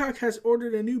 Peacock has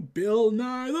ordered a new Bill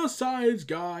Nye the Science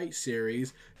Guy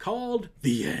series called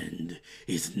The End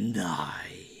is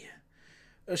Nigh.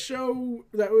 A show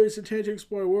that was intended to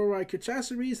explore worldwide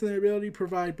catastrophes and their ability to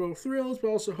provide both thrills but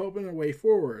also hope and a way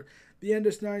forward. The End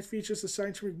is Nigh features a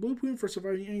scientific blueprint for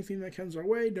surviving anything that comes our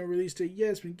way. No release date yet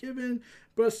has been given,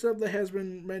 but stuff that has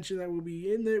been mentioned that will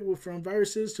be in it, from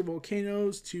viruses to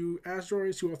volcanoes to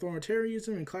asteroids to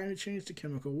authoritarianism and climate change to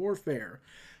chemical warfare.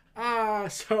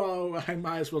 So I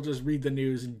might as well just read the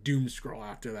news and doom scroll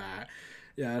after that.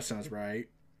 Yeah, that sounds right.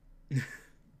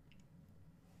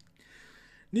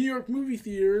 New York movie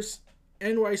theaters,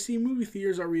 NYC movie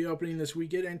theaters are reopening this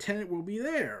weekend, and Tenet will be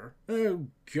there. Oh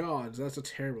god, that's a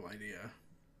terrible idea.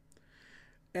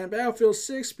 And Battlefield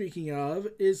 6, speaking of,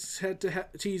 is set to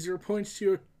teaser points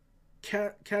to a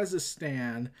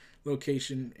Kazakhstan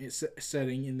location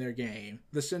setting in their game.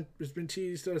 It's been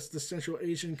teased as the Central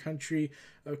Asian country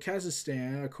of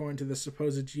Kazakhstan, according to the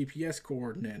supposed GPS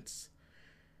coordinates.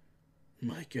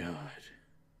 My god.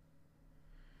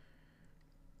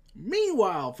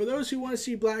 Meanwhile, for those who want to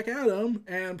see Black Adam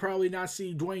and probably not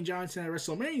see Dwayne Johnson at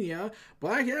WrestleMania,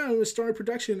 Black Adam is starting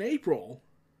production in April.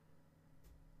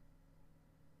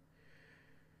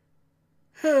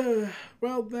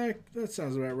 Well, that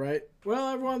sounds about right.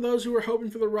 Well, everyone, those who were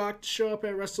hoping for The Rock to show up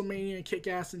at WrestleMania and kick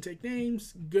ass and take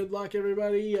names, good luck,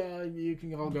 everybody. You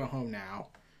can all go home now.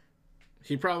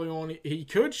 He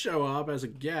could show up as a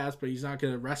guest, but he's not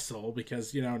going to wrestle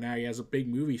because, now he has a big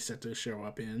movie set to show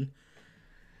up in.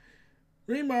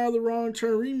 Meanwhile, the Wrong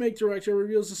Turn remake director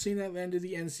reveals the scene at the end of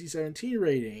the NC-17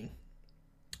 rating.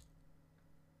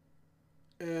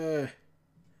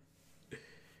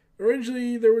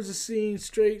 Originally, there was a scene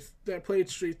that played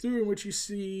straight through in which you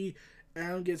see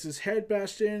Adam gets his head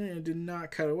bashed in and it did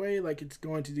not cut away like it's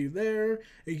going to do there.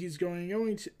 It keeps going,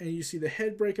 and you see the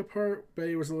head break apart, but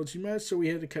it was a little too much, so we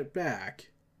had to cut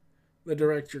back. The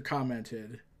director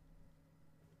commented.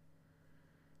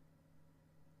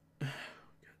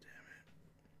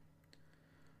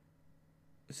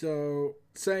 So,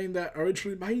 saying that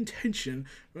originally my intention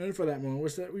for that moment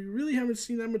was that we really haven't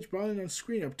seen that much violence on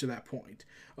screen up to that point.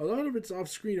 A lot of it's off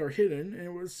screen or hidden, and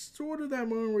it was sort of that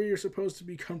moment where you're supposed to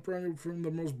be confronted from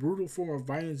the most brutal form of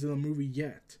violence in the movie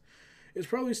yet. It's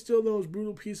probably still the most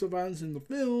brutal piece of violence in the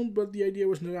film, but the idea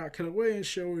was to not cut away and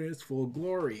show it in its full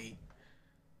glory.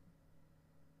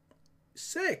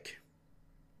 Sick.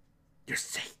 You're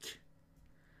sick.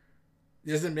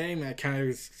 Just the name that kind of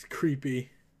is creepy.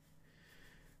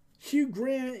 Hugh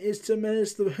Grant is to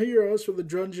menace the heroes for the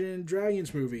Dungeons &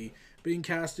 Dragons movie, being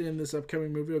cast in this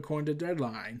upcoming movie according to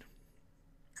Deadline.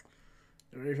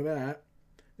 Ready for that?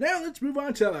 Now let's move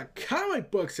on to the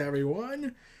comic books,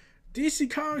 everyone. DC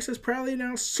Comics has proudly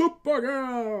announced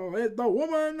Supergirl is the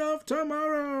Woman of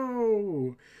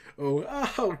Tomorrow.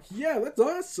 Oh, yeah, that's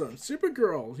awesome.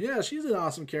 Supergirl. Yeah, she's an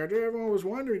awesome character. Everyone was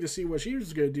wondering to see what she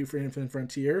was going to do for Infinite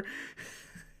Frontier.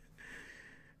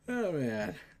 Oh,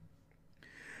 man.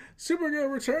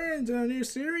 Supergirl returns in a new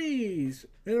series.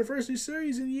 In her first new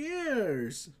series in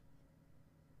years.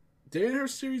 Didn't her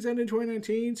series end in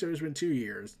 2019? So it's been 2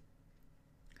 years.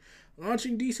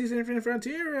 Launching DC's Infinite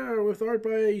Frontier with art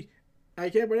by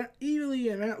I Can't Pronounce Evilly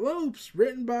and Matt Lopes,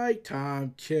 written by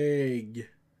Tom King.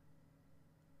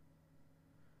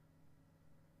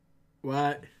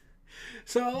 What?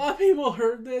 So a lot of people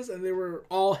heard this and they were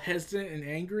all hesitant and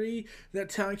angry that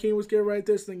Tom King was going to write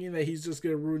this, thinking that he's just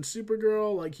going to ruin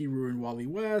Supergirl like he ruined Wally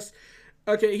West.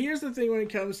 Okay, here's the thing when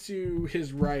it comes to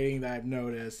his writing that I've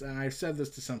noticed, and I've said this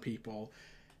to some people.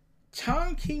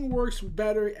 Tom King works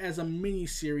better as a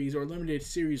miniseries or limited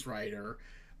series writer,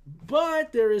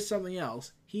 but there is something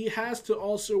else. He has to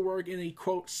also work in a,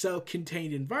 quote,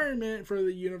 self-contained environment for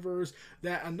the universe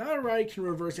that another writer can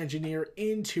reverse engineer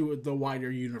into the wider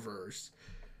universe.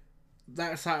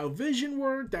 That's how Vision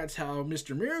worked, that's how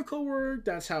Mr. Miracle worked,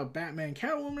 that's how Batman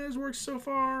Catwoman has worked so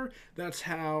far, that's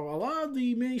how a lot of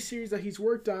the miniseries that he's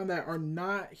worked on that are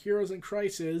not Heroes in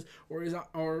Crisis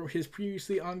or his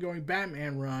previously ongoing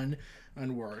Batman run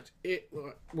unworked.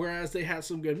 Whereas they had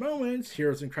some good moments,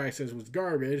 Heroes in Crisis was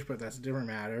garbage, but that's a different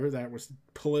matter. That was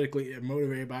politically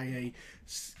motivated by a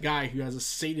guy who has a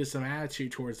sadism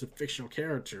attitude towards a fictional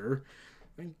character.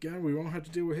 Thank God we won't have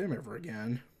to deal with him ever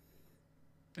again.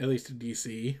 At least in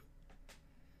DC.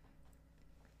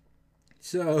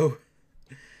 So,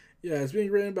 yeah, it's being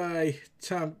written by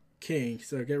Tom King,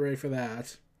 so get ready for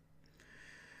that.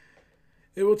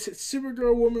 It will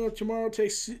Supergirl Woman of Tomorrow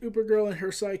takes Supergirl and her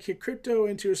sidekick Crypto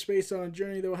into a space on a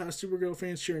journey that will have Supergirl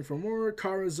fans cheering for more.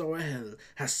 Kara Zor-El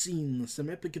has seen some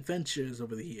epic adventures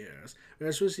over the years. But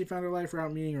as she found her life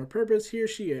without meaning or purpose, here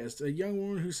she is, a young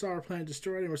woman who saw her planet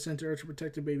destroyed and was sent to Earth to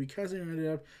protect her baby cousin and ended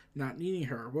up not needing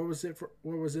her. What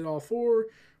was it all for?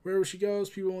 Wherever she goes,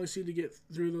 people only see to get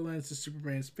through the lens of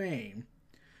Superman's fame.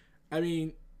 I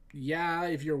mean, yeah,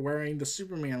 if you're wearing the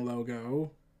Superman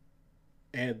logo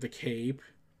and the cape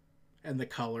and the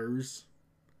colors,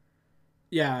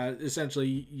 yeah,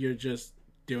 essentially you're just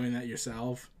doing that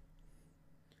yourself.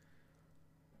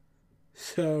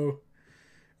 So,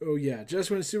 oh yeah,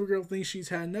 just when Supergirl thinks she's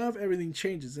had enough, everything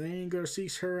changes, and Angel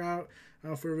seeks her out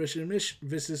for a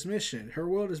vicious mission. Her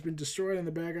world has been destroyed and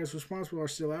the bad guys responsible are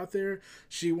still out there.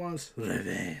 She wants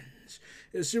revenge.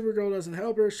 If Supergirl doesn't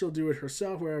help her, she'll do it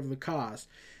herself, wherever the cost.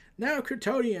 Now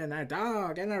Kryptonian, a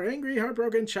dog, and our angry,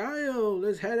 heartbroken child.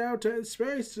 Let's head out to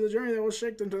space to the journey that will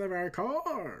shake them to their very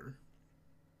core.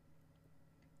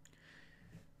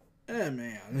 Oh,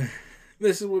 man.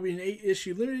 This will be an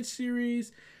 8-issue limited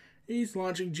series. He's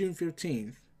launching June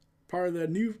 15th. Part of the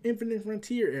new Infinite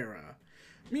Frontier era.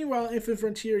 Meanwhile, Infinite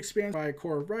Frontier expands by a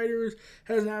core of writers,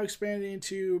 has now expanded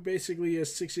into basically a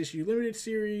 6-issue limited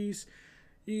series.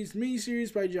 He's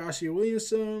miniseries by Joshua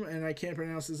Williamson, and I can't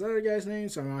pronounce this other guy's name,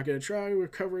 so I'm not going to try.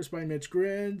 With covers by Mitch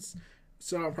Grids,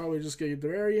 so I'll probably just get the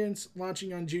variants.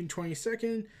 Launching on June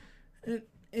 22nd, and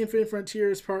Infinite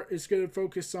Frontier is going to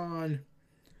focus on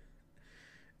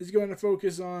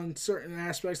certain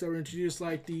aspects that were introduced,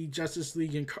 like the Justice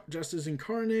League and Justice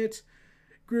Incarnate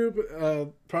group,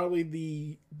 probably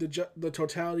the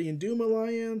Totality and Doom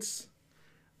Alliance,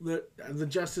 the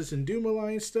Justice and Doom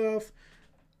Alliance stuff.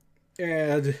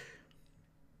 And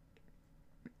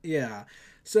yeah,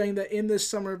 saying that in this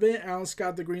summer event, Alan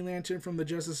Scott, the Green Lantern from the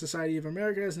Justice Society of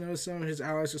America, has noticed some of his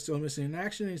allies are still missing in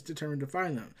action and he's determined to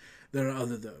find them. There are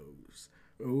other those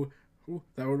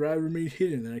that would rather remain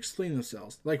hidden than explain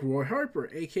themselves, like Roy Harper,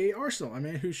 aka Arsenal, a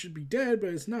man who should be dead but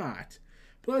is not.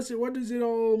 Plus, what does it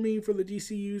all mean for the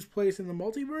DCU's place in the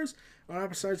multiverse? On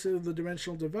opposite sides of the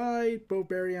dimensional divide, both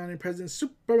Barry Allen and President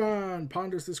Superman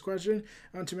ponders this question,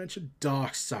 not to mention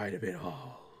dark side of it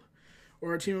all.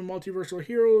 Or a team of multiversal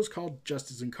heroes called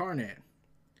Justice Incarnate.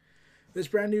 This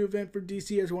brand new event for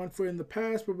DC has one foot in the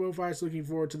past, but both eyes looking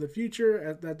forward to the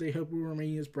future, that they hope will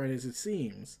remain as bright as it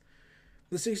seems.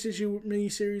 The 6-issue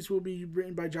miniseries will be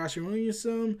written by Joshua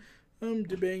Williamson,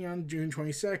 debating on June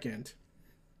 22nd.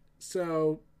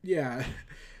 So, yeah.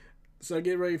 So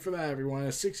get ready for that, everyone. A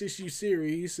 6-issue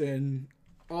series and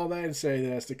all that to say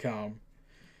that has to come.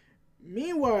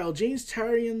 Meanwhile, James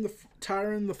Tyrion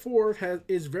IV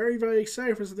is very, very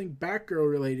excited for something Batgirl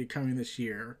related coming this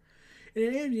year. In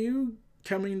an interview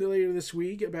coming later this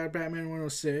week about Batman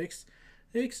 106,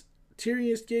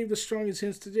 Tyrion gave the strongest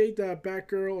hints to date that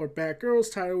Batgirl or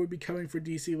Batgirl's title would be coming for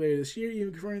DC later this year,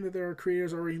 even confirming that there are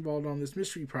creators already involved on this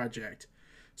mystery project.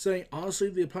 Saying, honestly,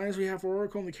 the plans we have for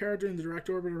Oracle and the character in the direct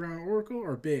orbit around Oracle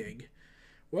are big.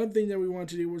 One thing that we wanted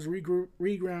to do was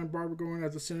reground Barbara Gordon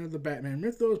at the center of the Batman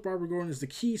mythos. Barbara Gordon is the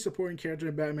key supporting character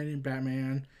in Batman in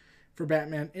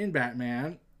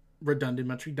Batman. Redundant,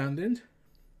 much redundant.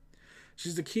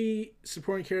 She's the key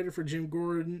supporting character for Jim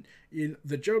Gordon in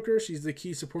The Joker. She's the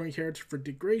key supporting character for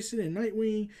Dick Grayson in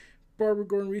Nightwing. Barbara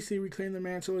Gordon recently reclaimed the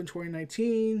mantle in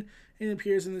 2019 and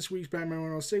appears in this week's Batman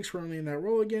 106, firmly in that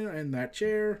role again, in that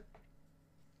chair.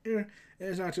 And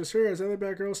it's not just her, as other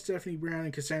Batgirls, Stephanie Brown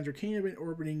and Cassandra Cain have been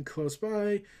orbiting close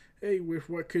by, hey, with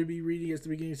what could be reading as the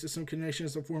beginnings of some connection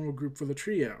as a formal group for the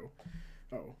trio.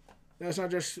 Oh, that's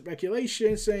not just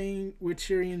speculation, with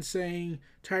Tyrion saying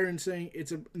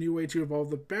it's a new way to evolve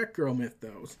the Batgirl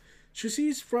mythos.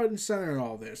 She's front and center in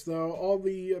all this, though all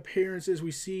the appearances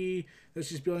we see that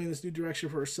she's building this new direction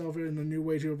for herself and a new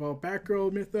way to evolve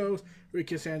Batgirl mythos with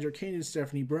Cassandra Cain and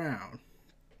Stephanie Brown.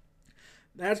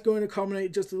 That's going to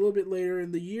culminate just a little bit later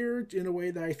in the year in a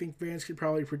way that I think fans could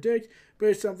probably predict, but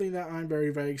it's something that I'm very,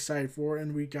 very excited for,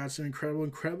 and we got some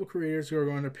incredible creators who are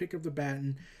going to pick up the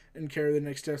baton and carry the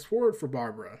next steps forward for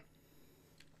Barbara.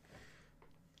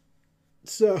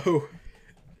 So,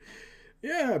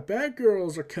 yeah,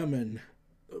 Batgirls are coming.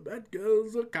 The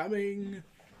Batgirls are coming.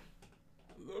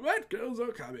 The Batgirls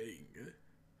are coming.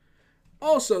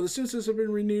 Also, the Simpsons have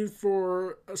been renewed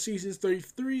for seasons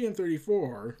 33 and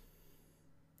 34.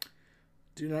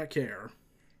 Do not care.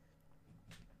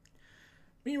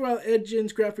 Meanwhile, Ed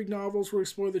Gein graphic novels will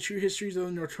explore the true histories of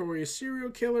the notorious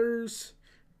serial killers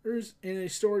in a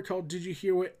story called Did You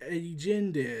Hear What Eddie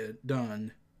Gein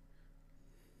Done?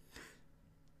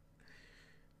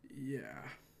 Yeah.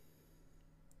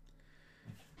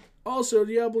 Also,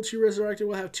 Diablo 2 Resurrected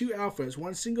will have 2 alphas,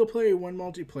 one single player, one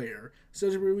multiplayer.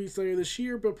 Set to be released later this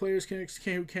year, but players who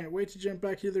can't wait to jump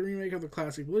back into the remake of the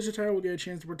classic Blizzard title will get a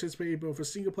chance to participate in both a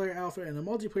single player alpha and a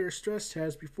multiplayer stress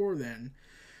test before then.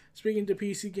 Speaking to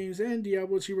PC Games and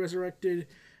Diablo 2 Resurrected,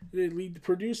 the lead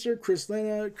producer, Chris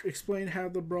Lena, explained how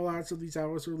the rollouts of these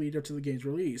alphas will lead up to the game's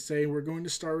release, saying we're going to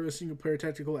start with a single player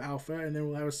technical alpha, and then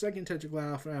we'll have a second technical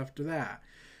alpha after that,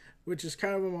 which is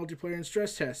kind of a multiplayer and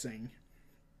stress testing.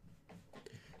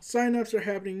 Sign-ups are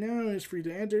happening now, and it's free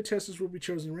to enter. Testers will be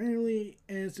chosen randomly,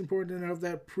 and it's important to note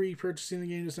that pre-purchasing the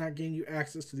game does not gain you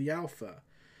access to the alpha.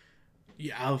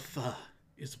 The alpha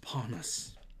is upon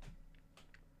us.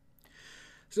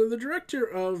 So the director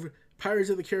of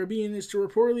Pirates of the Caribbean is to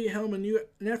reportedly helm a new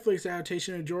Netflix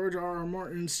adaptation of George R.R.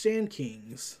 Martin's Sand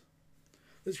Kings.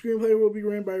 The screenplay will be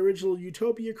written by original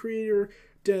Utopia creator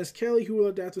Dennis Kelly, who will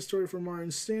adapt the story from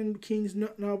Martin's Sand Kings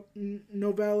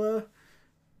novella.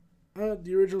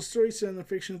 The original story, set in the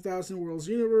fictional Thousand Worlds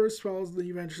universe, follows the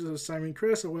adventures of Simon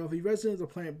Crest, a wealthy resident of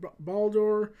the planet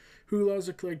Baldur, who loves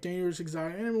to collect dangerous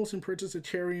exotic animals and purchase a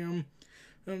terrarium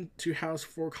to house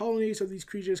 4 colonies of these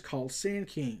creatures called Sand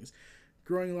Kings,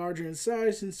 growing larger in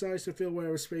size to fill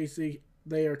whatever space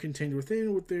they are contained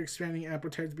within, with their expanding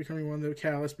appetites becoming one of the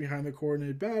catalysts behind the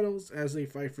coordinated battles as they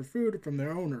fight for food from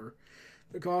their owner.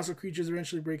 The colossal creatures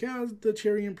eventually break out of the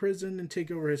Tyrion prison and take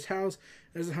over his house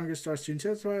as the hunger starts to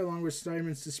intensify, along with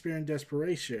Simon's despair and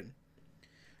desperation.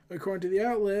 According to the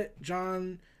outlet,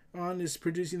 John is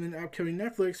producing an upcoming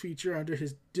Netflix feature under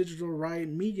his Digital Riot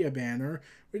Media banner,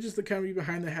 which is the company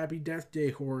behind the Happy Death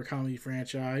Day horror comedy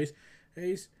franchise.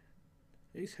 He's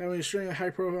having a string of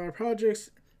high-profile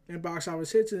projects and box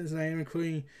office hits in his name,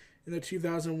 including in the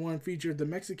 2001 feature The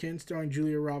Mexican, starring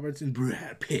Julia Roberts and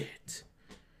Brad Pitt.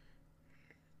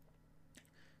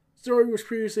 The story was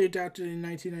previously adapted in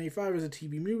 1995 as a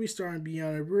TV movie starring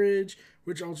Beyond a Bridge,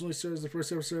 which ultimately served as the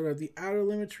first episode of the Outer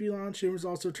Limits relaunch. It was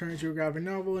also turned into a graphic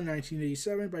novel in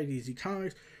 1987 by DC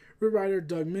Comics, with writer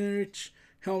Doug Minich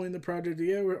helming the project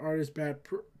together with artist Bat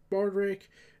Bardrick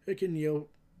and Neil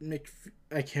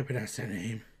I can't pronounce that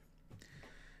name.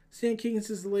 Sand Kings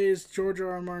is the latest George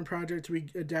R.R. Martin project to be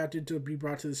adapted to be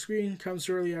brought to the screen. Comes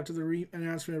shortly after the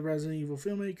announcement of Resident Evil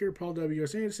filmmaker Paul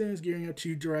W.S. Anderson is gearing up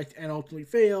to direct and ultimately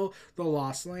fail The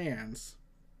Lost Lands.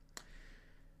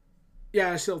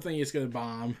 Yeah, I still think it's going to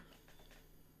bomb.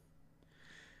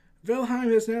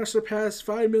 Valheim has now surpassed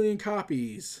 5 million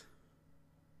copies.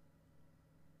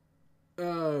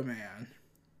 Oh, man.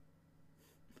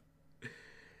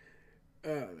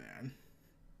 Oh, man.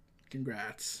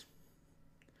 Congrats.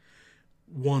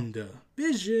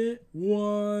 WandaVision.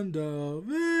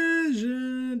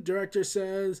 Director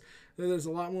says that there's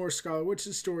a lot more Scarlet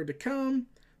Witch's story to come,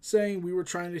 saying we were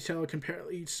trying to tell a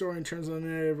complete story in terms of the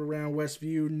narrative around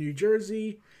Westview, New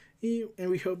Jersey, and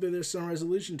we hope that there's some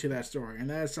resolution to that story, and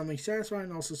that is something satisfying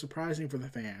and also surprising for the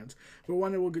fans. But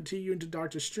Wanda will continue into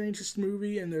Doctor Strange's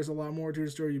movie, and there's a lot more to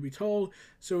the story to be told,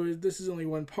 so this is only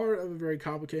one part of a very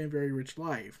complicated and very rich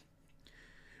life.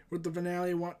 With the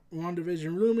finale of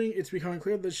WandaVision looming, it's becoming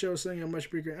clear that the show is setting a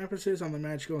much bigger emphasis on the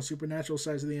magical and supernatural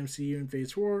sides of the MCU in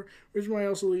Phase 4, which might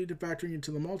also lead to factoring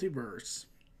into the multiverse.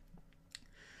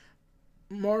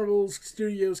 Marvel's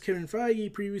Studios' Kevin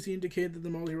Feige previously indicated that the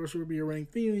multiverse would be a running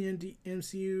theme in the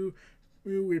MCU,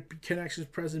 with connections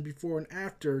present before and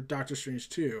after Doctor Strange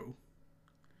 2.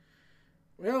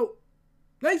 Well,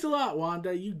 thanks a lot,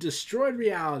 Wanda. You destroyed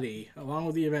reality, along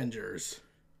with the Avengers.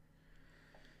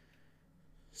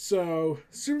 So,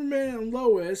 Superman and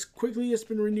Lois quickly has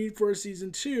been renewed for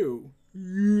season 2.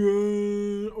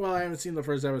 Yeah. Well, I haven't seen the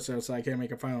first episode, so I can't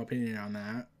make a final opinion on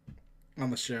that, on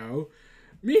the show.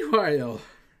 Meanwhile,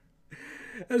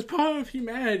 as part of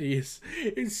humanity's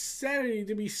insanity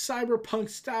to be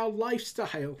cyberpunk-style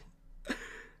lifestyle,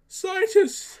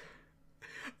 scientists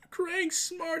are creating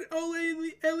smart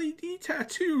LED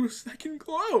tattoos that can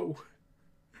glow.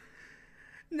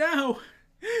 Now,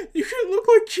 you can look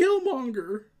like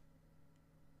Killmonger.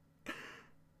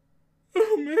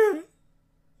 Oh man.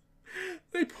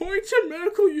 They point to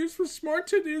medical use for smart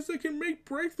tattoos that can make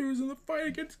breakthroughs in the fight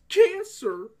against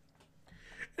cancer.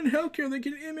 In healthcare, they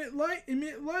can emit light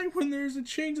when there is a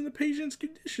change in the patient's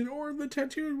condition, or if the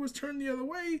tattoo was turned the other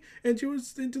way into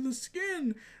the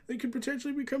skin. They could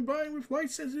potentially be combined with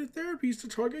light-sensitive therapies to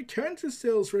target cancer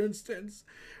cells, for instance.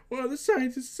 One of the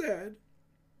scientists said.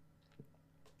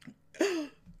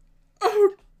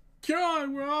 Oh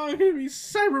God, we're all gonna be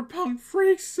cyberpunk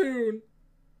freaks soon.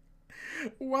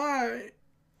 Why?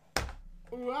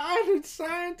 Why did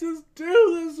scientists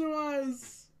do this to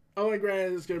us? Oh, and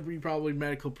granted, it's gonna be probably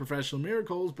medical professional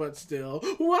miracles, but still,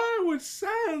 why would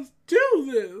science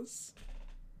do this?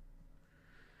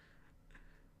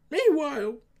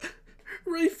 Meanwhile,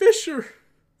 Ray Fisher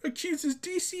accuses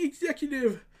DC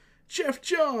executive Jeff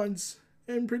Johns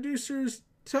and producers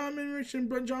Tom Enrich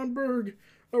and John Berg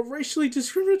of racially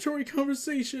discriminatory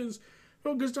conversations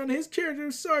focused on his character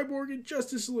of Cyborg in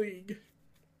Justice League.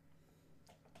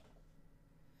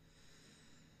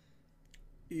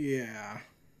 Yeah.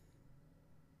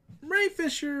 Ray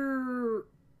Fisher...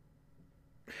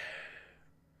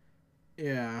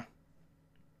 Yeah.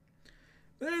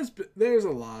 There's a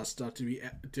lot of stuff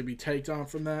to be taked on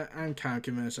from that. I'm kind of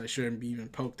convinced I shouldn't even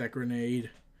poke that grenade.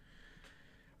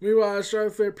 Meanwhile, I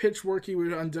started their pitch working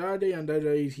with Andrade on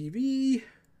WWE TV.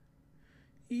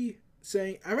 He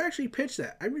saying, I've actually pitched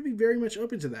that. I would be very much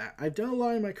open to that. I've done a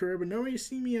lot in my career, but nobody's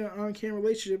seen me in an on-camera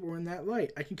relationship or in that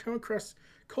light. I can come across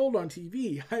cold on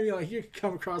TV. I mean, like, you can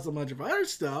come across a bunch of other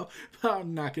stuff, but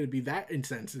I'm not going to be that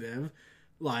insensitive.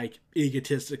 Like,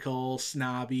 egotistical,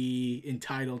 snobby,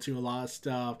 entitled to a lot of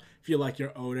stuff, feel like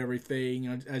you're owed everything,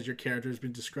 as your character has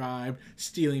been described,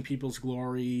 stealing people's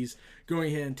glories,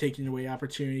 going ahead and taking away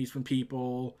opportunities from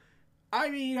people. I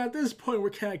mean, at this point,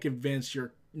 we're kind of convinced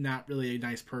you're not really a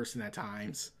nice person at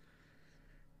times.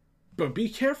 But be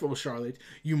careful, Charlotte.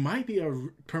 You might be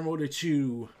promoted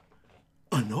to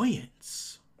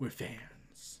annoyance with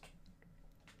fans.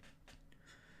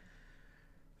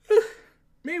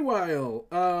 Meanwhile,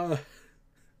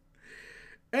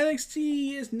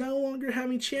 NXT is no longer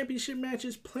having championship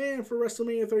matches planned for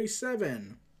WrestleMania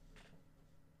 37.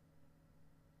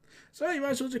 So you might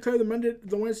as well declare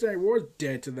the Wednesday Night Wars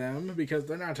dead to them, because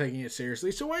they're not taking it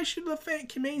seriously. So why should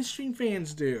the mainstream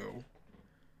fans do?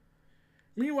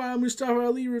 Meanwhile, Mustafa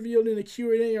Ali revealed in a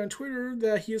Q&A on Twitter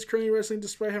that he is currently wrestling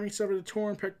despite having suffered a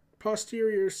torn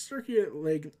posterior circuit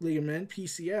ligament,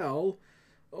 PCL.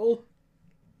 Oh,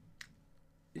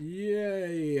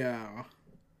 yeah.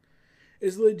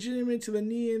 Is legitimate to the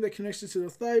knee that connects it to the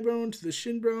thigh bone, to the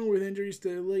shin bone, with injuries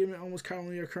to the ligament almost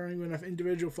commonly occurring when an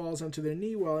individual falls onto their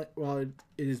knee while it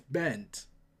is bent.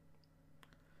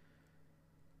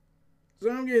 So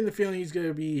I'm getting the feeling he's going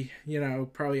to be,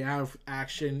 probably out of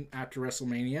action after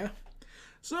WrestleMania.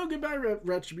 So goodbye,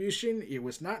 Retribution. It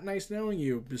was not nice knowing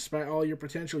you. Despite all your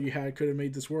potential you had, could have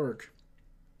made this work.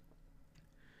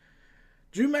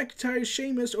 Drew McIntyre's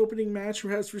Sheamus opening match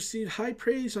has received high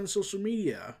praise on social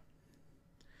media.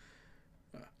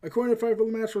 According to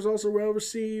Fightful, the match was also well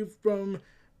received from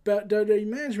WWE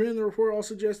management. The report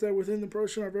also suggests that within the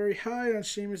promotion are very high on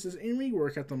Sheamus' in-ring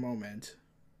work at the moment.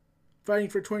 Fighting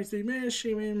for 23 minutes,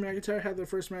 Sheamus and McIntyre had their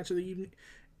first match of the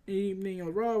evening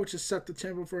on Raw, which has set the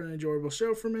tempo for an enjoyable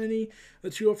show for many. The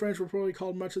two old friends reportedly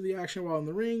called much of the action while in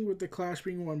the ring, with the clash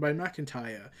being won by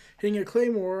McIntyre, hitting a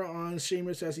claymore on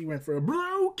Sheamus as he went for a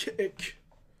bro kick.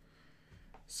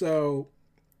 So,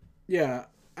 yeah,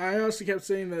 I honestly kept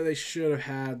saying that they should have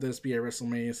had this be a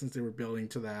WrestleMania since they were building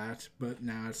to that, but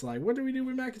now it's like, what do we do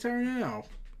with McIntyre now?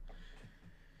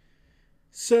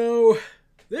 So,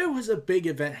 there was a big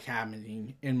event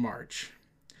happening in March.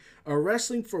 A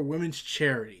Wrestling for Women's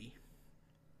charity.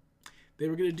 They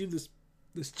were going to do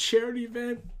this charity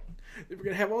event. They were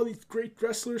going to have all these great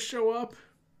wrestlers show up.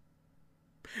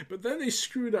 But then they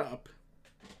screwed up.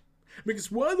 Because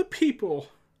one of the people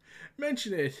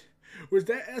mentioned it was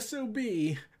that SOB,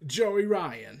 Joey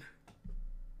Ryan.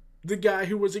 The guy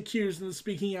who was accused in the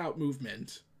Speaking Out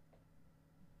movement.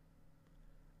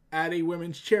 At a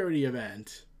women's charity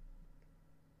event.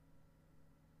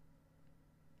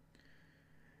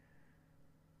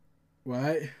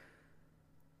 What?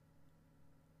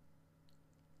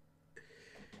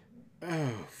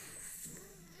 Oh.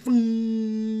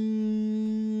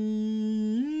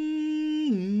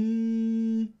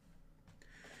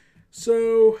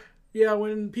 So, yeah,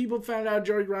 when people found out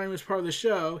Joey Ryan was part of the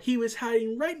show, he was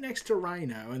hiding right next to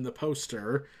Rhino in the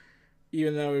poster,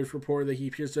 even though it was reported that he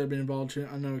appears to have been involved to an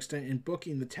unknown extent in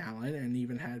booking the talent and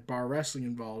even had bar wrestling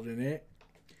involved in it.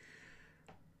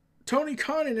 Tony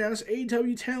Khan announced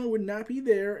AEW talent would not be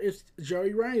there if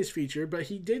Joey Ryan is featured, but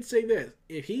he did say this: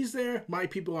 if he's there, my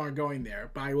people aren't going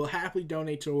there, but I will happily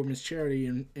donate to a women's charity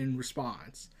in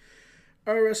response.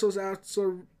 Other wrestlers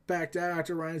also backed out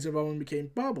after Ryan's involvement became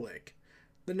public.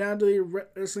 The now deleted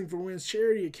Wrestling for Women's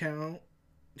charity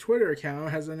Twitter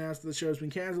account has announced that the show has been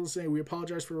canceled, saying, "We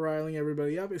apologize for riling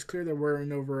everybody up. It's clear that we're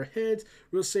in over our heads.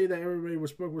 We'll say that everybody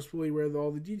was fully aware of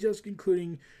all the details,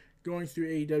 including going through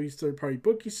AEW's third-party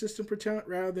booking system for talent.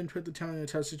 Rather than put the talent in a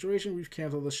tough situation, we've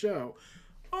canceled the show."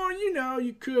 Oh,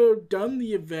 you could have done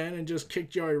the event and just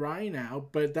kicked Joey Ryan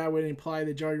out, but that would imply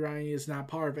that Joey Ryan is not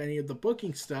part of any of the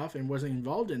booking stuff and wasn't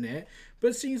involved in it. But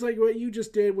it seems like what you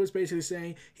just did was basically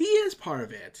saying he is part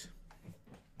of it.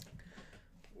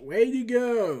 Way to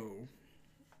go.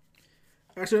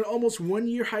 After an almost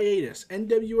 1-year hiatus,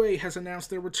 NWA has announced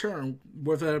their return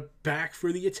with a Back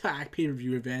for the Attack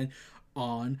pay-per-view event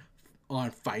on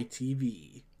Fight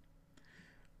TV,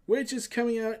 which is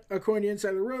coming out, according to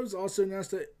Inside the Ropes. Also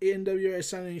announced that NWA has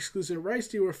signed an exclusive rights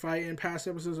deal with Fight, and past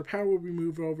episodes of Power will be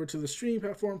moved over to the streaming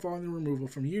platform following the removal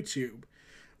from YouTube.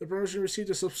 The promotion received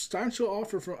a substantial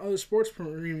offer from other sports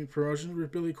promotions,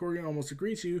 which Billy Corgan almost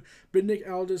agreed to, but Nick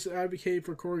Aldis advocated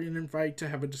for Corgan and Fight to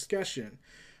have a discussion.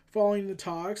 Following the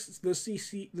talks, the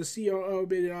COO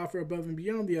made an offer above and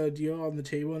beyond the other deal on the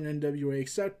table, and NWA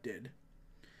accepted.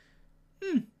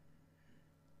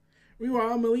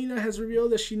 Meanwhile, Melina has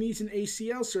revealed that she needs an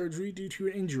ACL surgery due to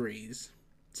injuries.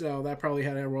 So that probably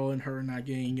had a role in her not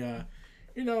getting,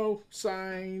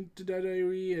 signed to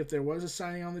WWE if there was a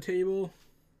signing on the table.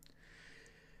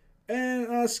 And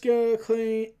Asuka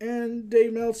claimed, and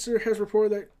Dave Meltzer has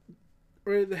reported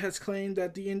has claimed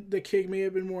that the kick may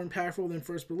have been more impactful than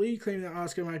first believed, claiming that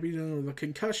Asuka might be dealing with a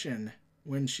concussion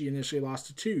when she initially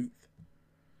lost a tooth.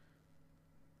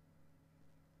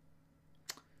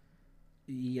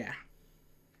 Yeah.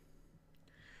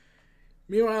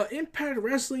 Meanwhile, Impact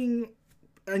Wrestling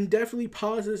indefinitely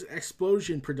pauses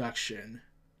Explosion production.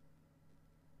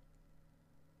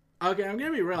 Okay, I'm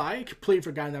gonna be real. I completely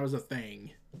forgot that was a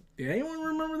thing. Did anyone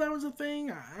remember that was a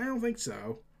thing? I don't think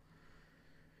so.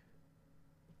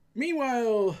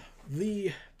 Meanwhile,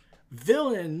 the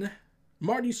villain,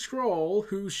 Marty Scurll,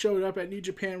 who showed up at New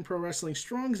Japan Pro Wrestling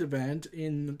Strong's event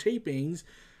in the tapings,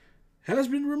 has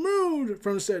been removed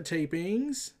from said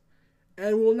tapings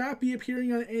and will not be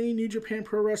appearing on any New Japan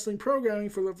Pro Wrestling programming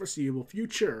for the foreseeable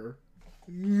future.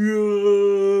 Yes.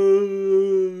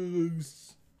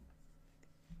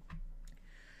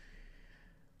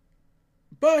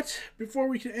 But before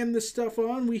we can end this stuff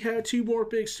on, we have 2 more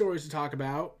big stories to talk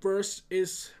about. First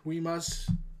is we must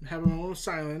have a moment of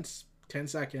silence, 10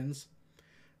 seconds.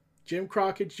 Jim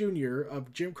Crockett Jr.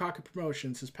 of Jim Crockett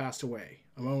Promotions has passed away.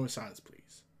 A moment of silence, please.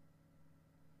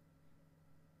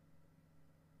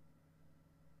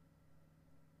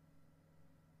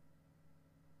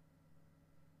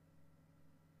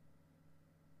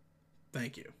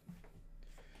 Thank you.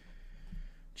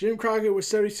 Jim Crockett was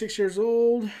 76 years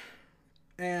old,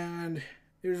 and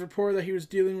it was reported that he was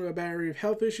dealing with a battery of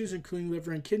health issues, including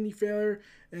liver and kidney failure,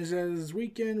 and his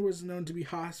weekend was known to be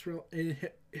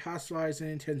hospitalized in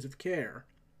intensive care.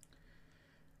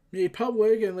 Made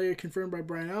public and later confirmed by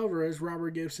Brian Alvarez,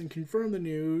 Robert Gibson confirmed the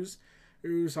news. It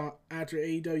was after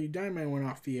AEW Dynamite went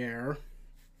off the air.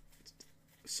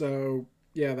 So,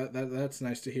 yeah, that's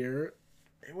nice to hear.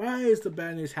 Why is the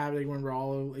bad news happening when we're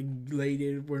all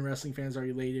elated, when wrestling fans are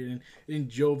elated and in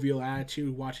jovial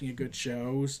attitude watching good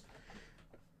shows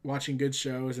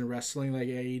and wrestling like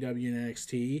AEW and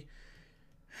NXT?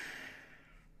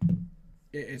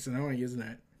 It's annoying, isn't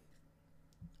it?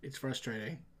 It's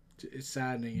frustrating. It's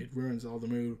saddening. It ruins all the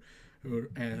mood,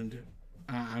 and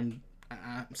I'm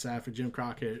sad for Jim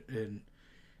Crockett. And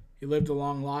he lived a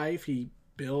long life. He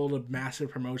built a massive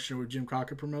promotion with Jim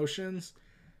Crockett Promotions.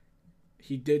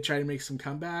 He did try to make some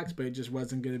comebacks, but it just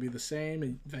wasn't going to be the same.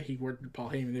 And that he worked with Paul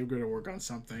Heyman, they were going to work on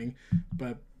something.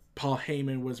 But Paul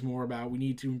Heyman was more about, we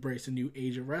need to embrace a new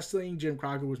age of wrestling. Jim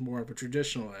Crockett was more of a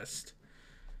traditionalist.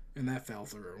 And that fell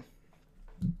through.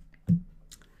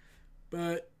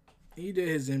 But he did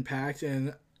his impact.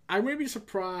 And I would be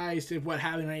surprised if what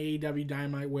happened on AEW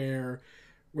Dynamite where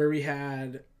we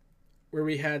had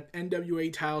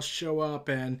NWA titles show up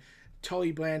and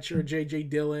Tully Blanchard, J.J.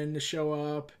 Dillon to show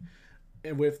up.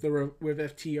 and with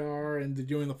FTR and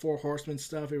doing the Four Horsemen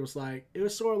stuff, it was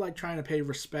sort of like trying to pay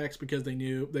respects because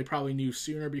they probably knew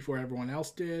sooner before everyone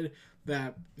else did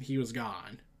that he was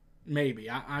gone. Maybe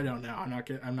I don't know. I'm not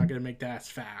gonna make that as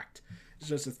fact. It's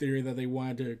just a theory that they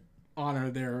wanted to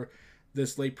honor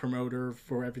this late promoter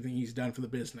for everything he's done for the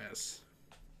business.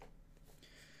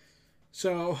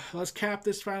 So let's cap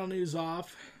this final news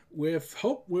off with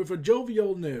a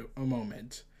jovial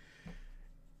moment.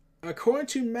 According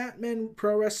to Matman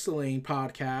Pro Wrestling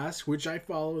podcast, which I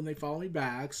follow and they follow me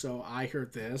back, so I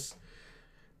heard this.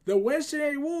 The Wednesday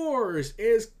Night Wars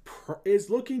is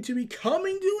looking to be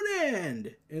coming to an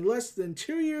end in less than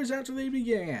 2 years after they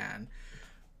began.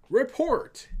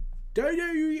 Report: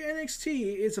 WWE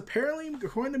NXT is apparently,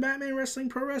 according to Batman Wrestling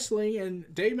Pro Wrestling,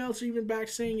 and Dave Meltzer even back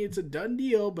saying it's a done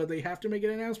deal, but they have to make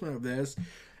an announcement of this.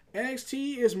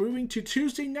 NXT is moving to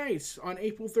Tuesday nights on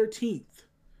April 13th.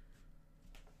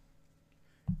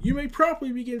 You may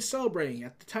probably begin celebrating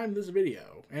at the time of this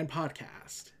video and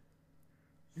podcast.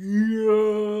 Yes!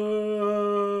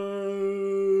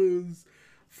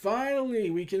 Finally,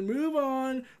 we can move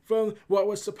on from what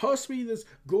was supposed to be this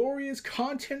glorious,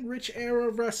 content-rich era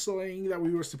of wrestling, that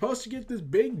we were supposed to get this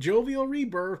big, jovial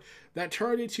rebirth that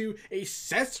turned into a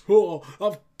cesspool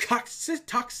of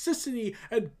toxicity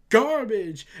and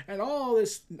garbage and all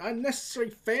this unnecessary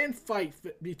fan fight,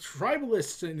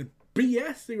 tribalists and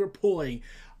BS they were pulling.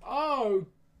 Oh,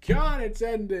 God, it's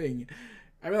ending.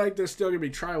 I mean, like, there's still going to be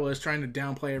tribalists trying to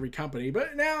downplay every company,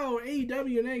 but now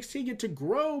AEW and NXT get to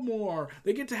grow more.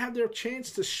 They get to have their chance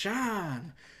to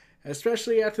shine,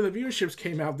 especially after the viewerships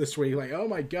came out this week. Like, oh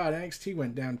my God, NXT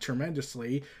went down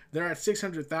tremendously. They're at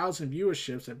 600,000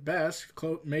 viewerships at best,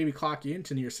 maybe clocking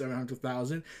into near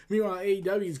 700,000. Meanwhile,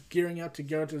 AEW is gearing up to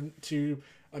go to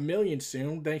 1 million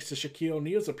soon, thanks to Shaquille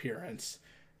O'Neal's appearance.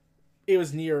 It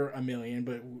was near 1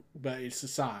 million, but it's a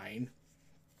sign.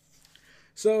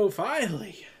 So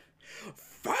finally,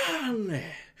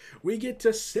 we get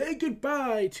to say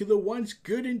goodbye to the once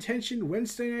good-intentioned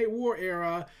Wednesday Night War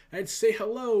era and say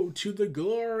hello to the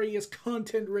glorious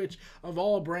content-rich of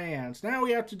all brands. Now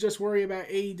we have to just worry about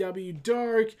AEW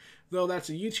Dark, though that's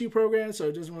a YouTube program, so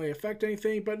it doesn't really affect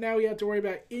anything. But now we have to worry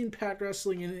about Impact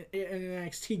Wrestling and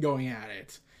NXT going at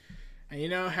it. And you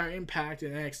know how Impact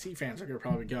and NXT fans are going to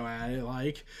probably go at it,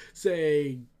 like,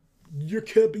 say, your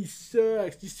company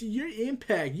sucks. You see, your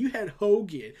Impact, you had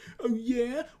Hogan. Oh,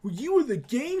 yeah? Well, you were the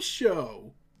game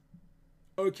show.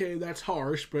 Okay, that's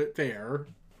harsh, but fair.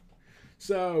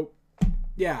 So,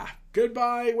 yeah.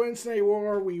 Goodbye, Wednesday Night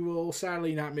War. We will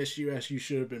sadly not miss you as you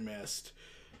should have been missed.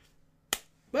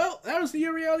 Well, that was the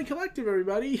Reality Collective,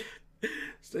 everybody.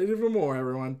 Stay tuned for more,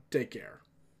 everyone. Take care.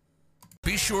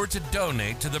 Be sure to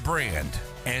donate to the brand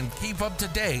and keep up to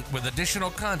date with additional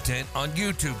content on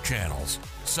YouTube channels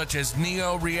such as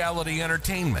Neo Reality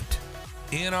Entertainment,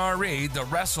 NRE The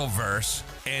Wrestleverse,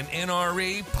 and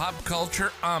NRE Pop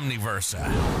Culture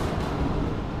Omniversa.